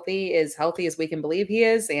he's healthy, as we can believe he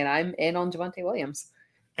is. And I'm in on Javonte Williams.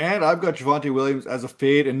 And I've got Javonte Williams as a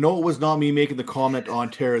fade. And no, it was not me making the comment on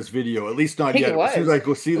Tara's video. At least not think yet. it As soon as was. I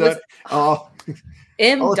go see It was that,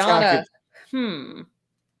 M. I'll attack Donna. it.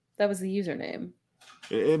 That was the username.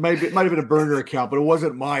 It might have been a burner account, but it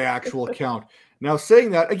wasn't my actual account. Now,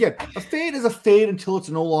 saying that, again, a fade is a fade until it's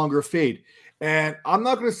no longer a fade. And I'm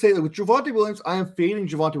not going to say that with Javonte Williams, I am fading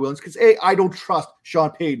Javonte Williams because, A, I don't trust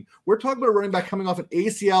Sean Payton. We're talking about a running back coming off an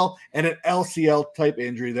ACL and an LCL type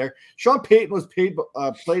injury there. Sean Payton was played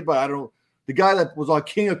by, I don't know, the guy that was on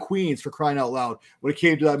King of Queens, for crying out loud, when it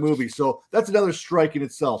came to that movie. So that's another strike in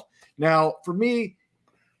itself. Now, for me,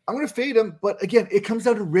 I'm going to fade him, but again, it comes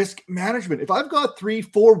down to risk management. If I've got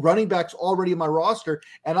 3-4 running backs already in my roster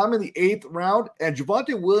and I'm in the 8th round and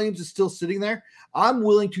Javonte Williams is still sitting there, I'm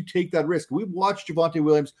willing to take that risk. We've watched Javonte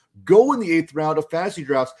Williams go in the 8th round of fantasy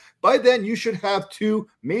drafts. By then, you should have 2,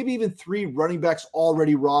 maybe even 3 running backs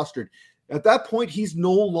already rostered. At that point, he's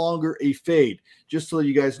no longer a fade, just so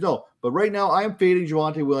you guys know. But right now, I am fading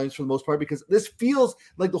Javonte Williams for the most part because this feels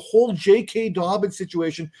like the whole J.K. Dobbins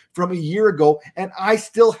situation from a year ago, and I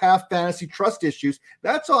still have fantasy trust issues.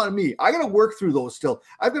 That's on me. I got to work through those still.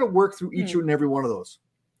 I've got to work through each and every one of those.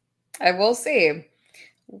 I will say,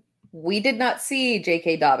 we did not see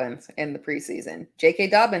J.K. Dobbins in the preseason. J.K.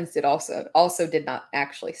 Dobbins also did not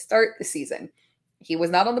actually start the season. He was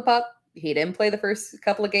not on the pup. He didn't play the first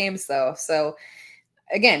couple of games, though. So,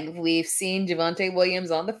 again, we've seen Javonte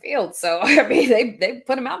Williams on the field. So, I mean, they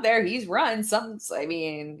put him out there. He's run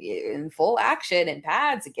in full action and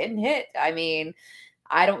pads, getting hit. I mean,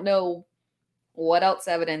 I don't know what else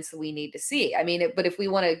evidence we need to see. I mean, but if we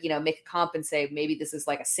want to, make a comp and say maybe this is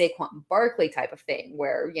like a Saquon Barkley type of thing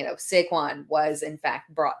where, Saquon was in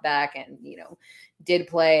fact brought back and, did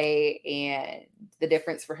play. And the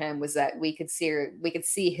difference for him was that we could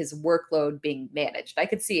see his workload being managed. I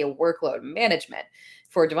could see a workload management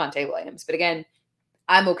for Javonte Williams. But again,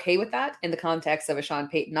 I'm okay with that in the context of a Sean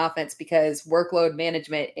Payton offense because workload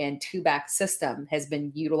management and 2-back system has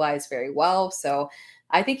been utilized very well. So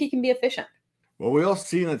I think he can be efficient. Well, we also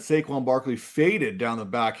seen that Saquon Barkley faded down the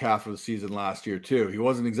back half of the season last year, too. He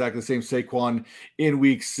wasn't exactly the same Saquon in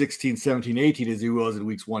weeks 16, 17, 18 as he was in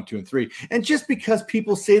weeks 1, 2, and 3. And just because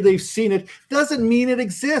people say they've seen it doesn't mean it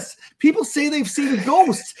exists. People say they've seen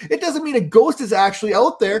ghosts. It doesn't mean a ghost is actually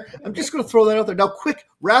out there. I'm just going to throw that out there. Now, quick,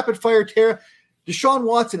 rapid fire, Tara. Deshaun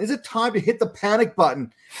Watson, is it time to hit the panic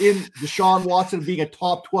button in Deshaun Watson being a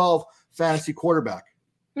top 12 fantasy quarterback?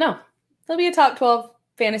 No, he'll be a top 12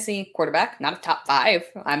 fantasy quarterback, not a top 5.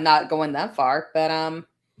 I'm not going that far, but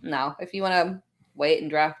no, if you want to wait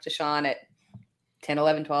and draft Deshaun at 10,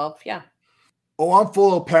 11, 12, yeah. Oh, I'm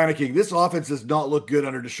full of panicking. This offense does not look good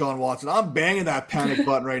under Deshaun Watson. I'm banging that panic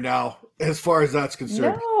button right now as far as that's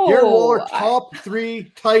concerned. No, Darren Waller, top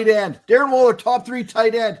 3 tight end. Darren Waller, top 3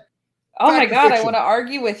 tight end. Oh my God, I want to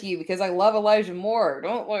argue with you because I love Elijah Moore.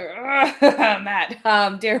 Don't worry, Matt.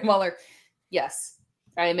 Darren Waller. Yes,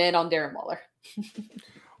 I am in on Darren Waller.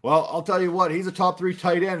 Well, I'll tell you what, he's a top 3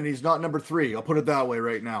 tight end, and he's not number 3. I'll put it that way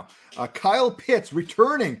right now. Kyle Pitts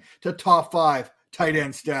returning to top 5 tight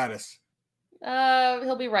end status.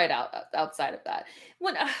 He'll be right outside of that.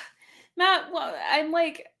 Matt, well, I'm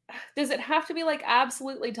like, does it have to be like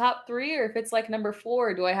absolutely top 3, or if it's like number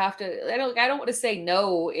 4, do I have to? I don't want to say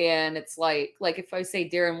no, and it's like if I say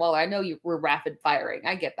Darren Waller, I know we're rapid firing,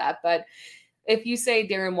 I get that, but if you say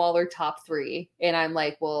Darren Waller top 3, and I'm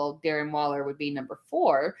like, well, Darren Waller would be number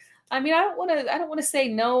 4. I mean, I don't want to say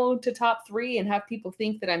no to top 3 and have people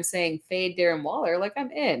think that I'm saying fade Darren Waller. Like,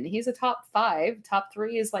 I'm in. He's a top 5. Top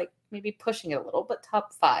 3 is like maybe pushing it a little, but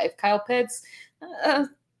top 5. Kyle Pitts,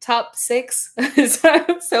 top 6.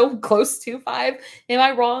 So close to 5. Am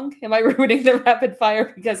I wrong? Am I ruining the rapid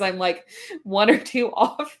fire because I'm like 1 or 2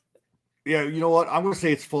 off? Yeah, you know what? I'm going to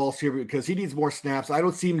say it's false here because he needs more snaps. I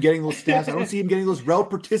don't see him getting those snaps. I don't see him getting those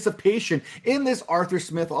route participation in this Arthur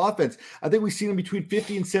Smith offense. I think we've seen him between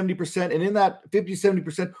 50 and 70%. And in that 50,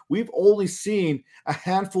 70%, we've only seen a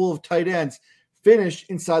handful of tight ends finish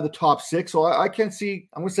inside the top 6. So I can't see,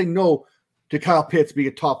 I'm going to say no to Kyle Pitts being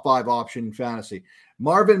a top 5 option in fantasy.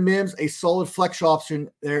 Marvin Mims, a solid flex option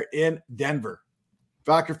there in Denver.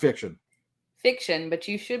 Fact or fiction? Fiction, but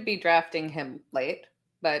you should be drafting him late.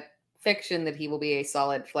 But fiction that he will be a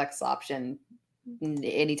solid flex option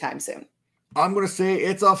anytime soon. I'm going to say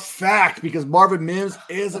it's a fact because Marvin Mims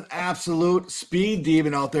is an absolute speed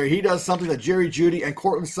demon out there. He does something that Jerry Jeudy and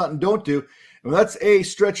Cortland Sutton don't do. And that's A,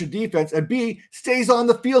 stretch of defense, and B, stays on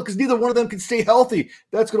the field because neither one of them can stay healthy.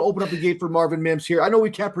 That's going to open up the gate for Marvin Mims here. I know we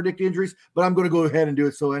can't predict injuries, but I'm going to go ahead and do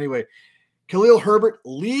it. So anyway, Khalil Herbert,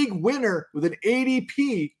 league winner with an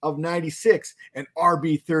ADP of 96 and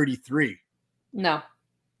RB 33. No.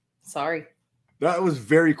 Sorry. That was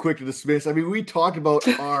very quick to dismiss. I mean, we talked about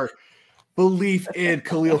our belief in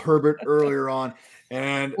Khalil Herbert earlier on,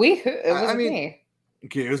 and it was me.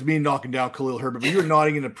 Okay, it was me knocking down Khalil Herbert, but you were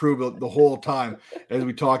nodding in approval the whole time as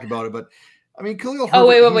we talked about it. But I mean, Khalil Herbert.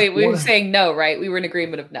 Oh, wait. We were saying no, right? We were in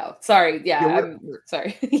agreement of no. Sorry. Yeah, I'm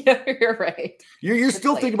sorry. Yeah, you're right. You're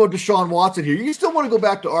still thinking about Deshaun Watson here. You still want to go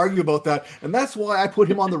back to argue about that. And that's why I put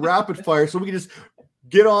him on the rapid fire so we can just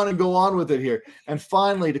get on and go on with it here. And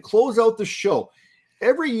finally, to close out the show,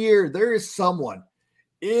 every year there is someone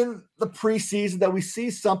in the preseason that we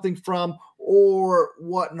see something from or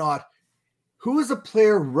whatnot. Who is a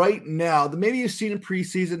player right now that maybe you've seen in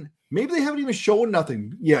preseason? Maybe they haven't even shown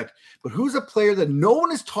nothing yet, but who's a player that no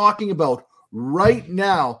one is talking about right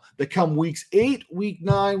now that come weeks 8, week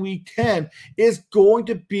 9, week 10 is going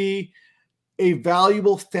to be a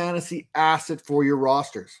valuable fantasy asset for your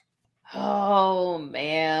rosters? Oh,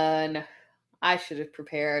 man. I should have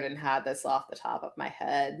prepared and had this off the top of my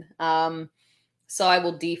head. So I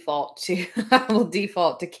will default to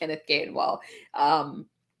Kenneth Gainwell.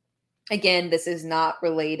 Again, this is not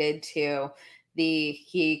related to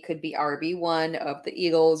he could be RB1 of the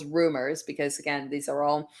Eagles rumors, because again, these are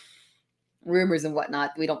all rumors and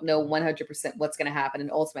whatnot. We don't know 100% what's going to happen.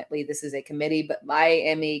 And ultimately this is a committee, but I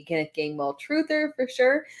am a Kenneth Gainwell truther for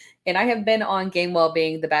sure. And I have been on Gainwell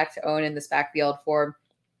being the back to own in this backfield for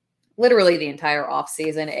literally the entire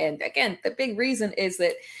offseason. And again, the big reason is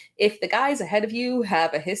that if the guys ahead of you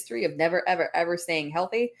have a history of never, ever, ever staying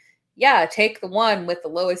healthy, yeah, take the one with the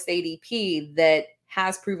lowest ADP that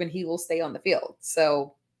has proven he will stay on the field.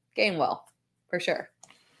 So Gainwell, for sure.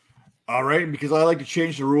 All right, because I like to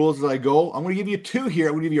change the rules as I go, I'm going to give you two here.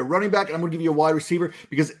 I'm going to give you a running back, and I'm going to give you a wide receiver,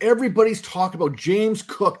 because everybody's talking about James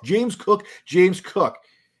Cook.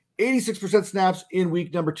 86% snaps in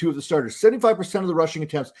week number 2 of the starters, 75% of the rushing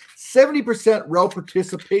attempts, 70% route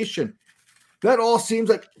participation. That all seems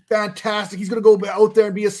like fantastic. He's going to go out there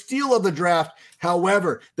and be a steal of the draft.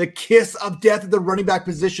 However, the kiss of death at the running back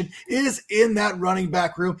position is in that running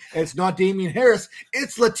back room, and it's not Damian Harris.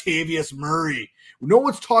 It's Latavius Murray. No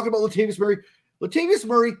one's talking about Latavius Murray. Latavius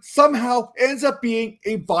Murray somehow ends up being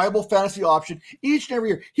a viable fantasy option each and every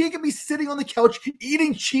year. He can be sitting on the couch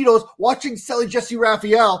eating Cheetos, watching Sally Jesse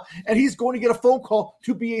Raphael, and he's going to get a phone call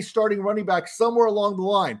to be a starting running back somewhere along the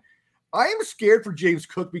line. I am scared for James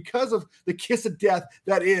Cook because of the kiss of death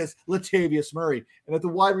that is Latavius Murray. And at the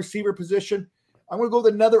wide receiver position, I'm going to go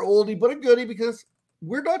with another oldie but a goodie, because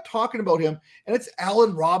we're not talking about him, and it's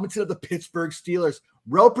Allen Robinson of the Pittsburgh Steelers.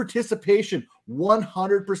 Route participation,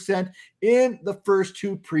 100% in the first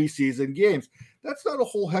 2 preseason games. That's not a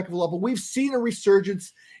whole heck of a lot, but we've seen a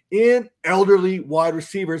resurgence in elderly wide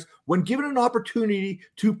receivers when given an opportunity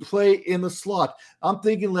to play in the slot. I'm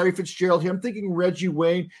thinking Larry Fitzgerald here. I'm thinking Reggie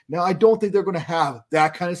Wayne. Now, I don't think they're going to have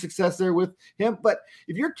that kind of success there with him, but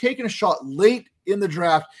if you're taking a shot late in the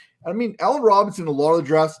draft, I mean, Allen Robinson, a lot of the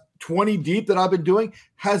drafts, 20 deep that I've been doing,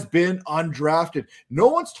 has been undrafted. No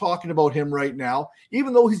one's talking about him right now,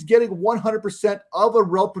 even though he's getting 100% of a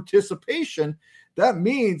route participation. That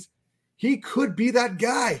means he could be that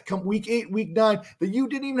guy come week 8, week 9 that you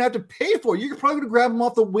didn't even have to pay for. You're probably going to grab him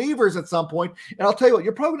off the waivers at some point. And I'll tell you what,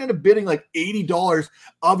 you're probably going to end up bidding like $80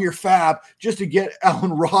 of your fab just to get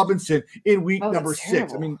Allen Robinson in week number 6.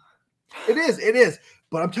 Terrible. I mean, it is.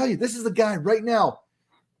 But I'm telling you, this is the guy right now.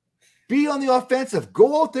 Be on the offensive.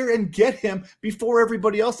 Go out there and get him before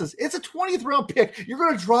everybody else does. It's a 20th round pick. You're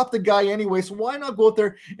going to drop the guy anyway, so why not go out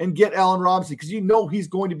there and get Allen Robinson? Because you know he's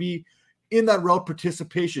going to be in that route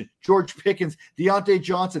participation. George Pickens, Deontay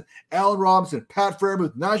Johnson, Allen Robinson, Pat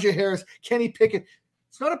Freiermuth, Najee Harris, Kenny Pickett.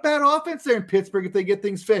 It's not a bad offense there in Pittsburgh if they get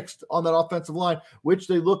things fixed on that offensive line, which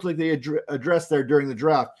they look like they addressed there during the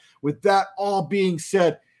draft. With that all being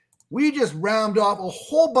said, we just round off a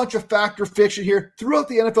whole bunch of factor fiction here throughout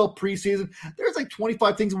the NFL preseason. There's like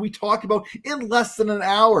 25 things that we talked about in less than an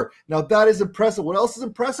hour. Now, that is impressive. What else is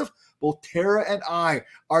impressive? Both Tara and I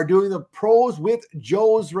are doing the Pros with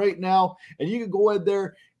Joes right now. And you can go ahead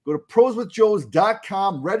there, go to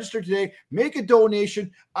proswithjoes.com, register today, make a donation.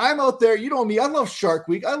 I'm out there. You know me. I love Shark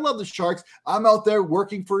Week. I love the Sharks. I'm out there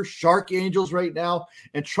working for Shark Angels right now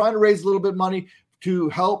and trying to raise a little bit of money to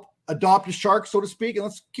help adopt a shark, so to speak, and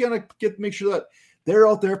let's kind of make sure that they're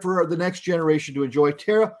out there for the next generation to enjoy.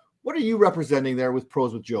 Tara, what are you representing there with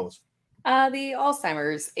Pros with Joes? The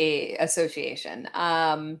Alzheimer's Association,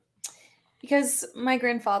 because my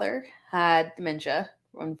grandfather had dementia,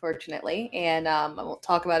 unfortunately, and I won't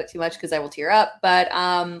talk about it too much because I will tear up, but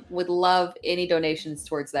would love any donations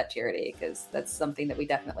towards that charity, because that's something that we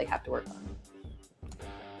definitely have to work on.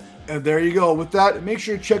 And there you go. With that, make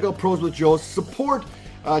sure you check out Pros with Joes. Support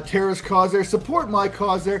Tara's cause there. Support my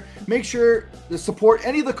cause there. Make sure to support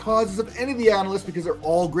any of the causes of any of the analysts because they're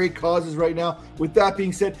all great causes right now. With that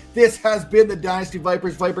being said, this has been the Dynasty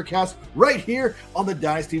Vipers Vipercast right here on the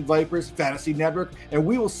Dynasty Vipers Fantasy Network, and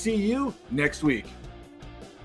we will see you next week.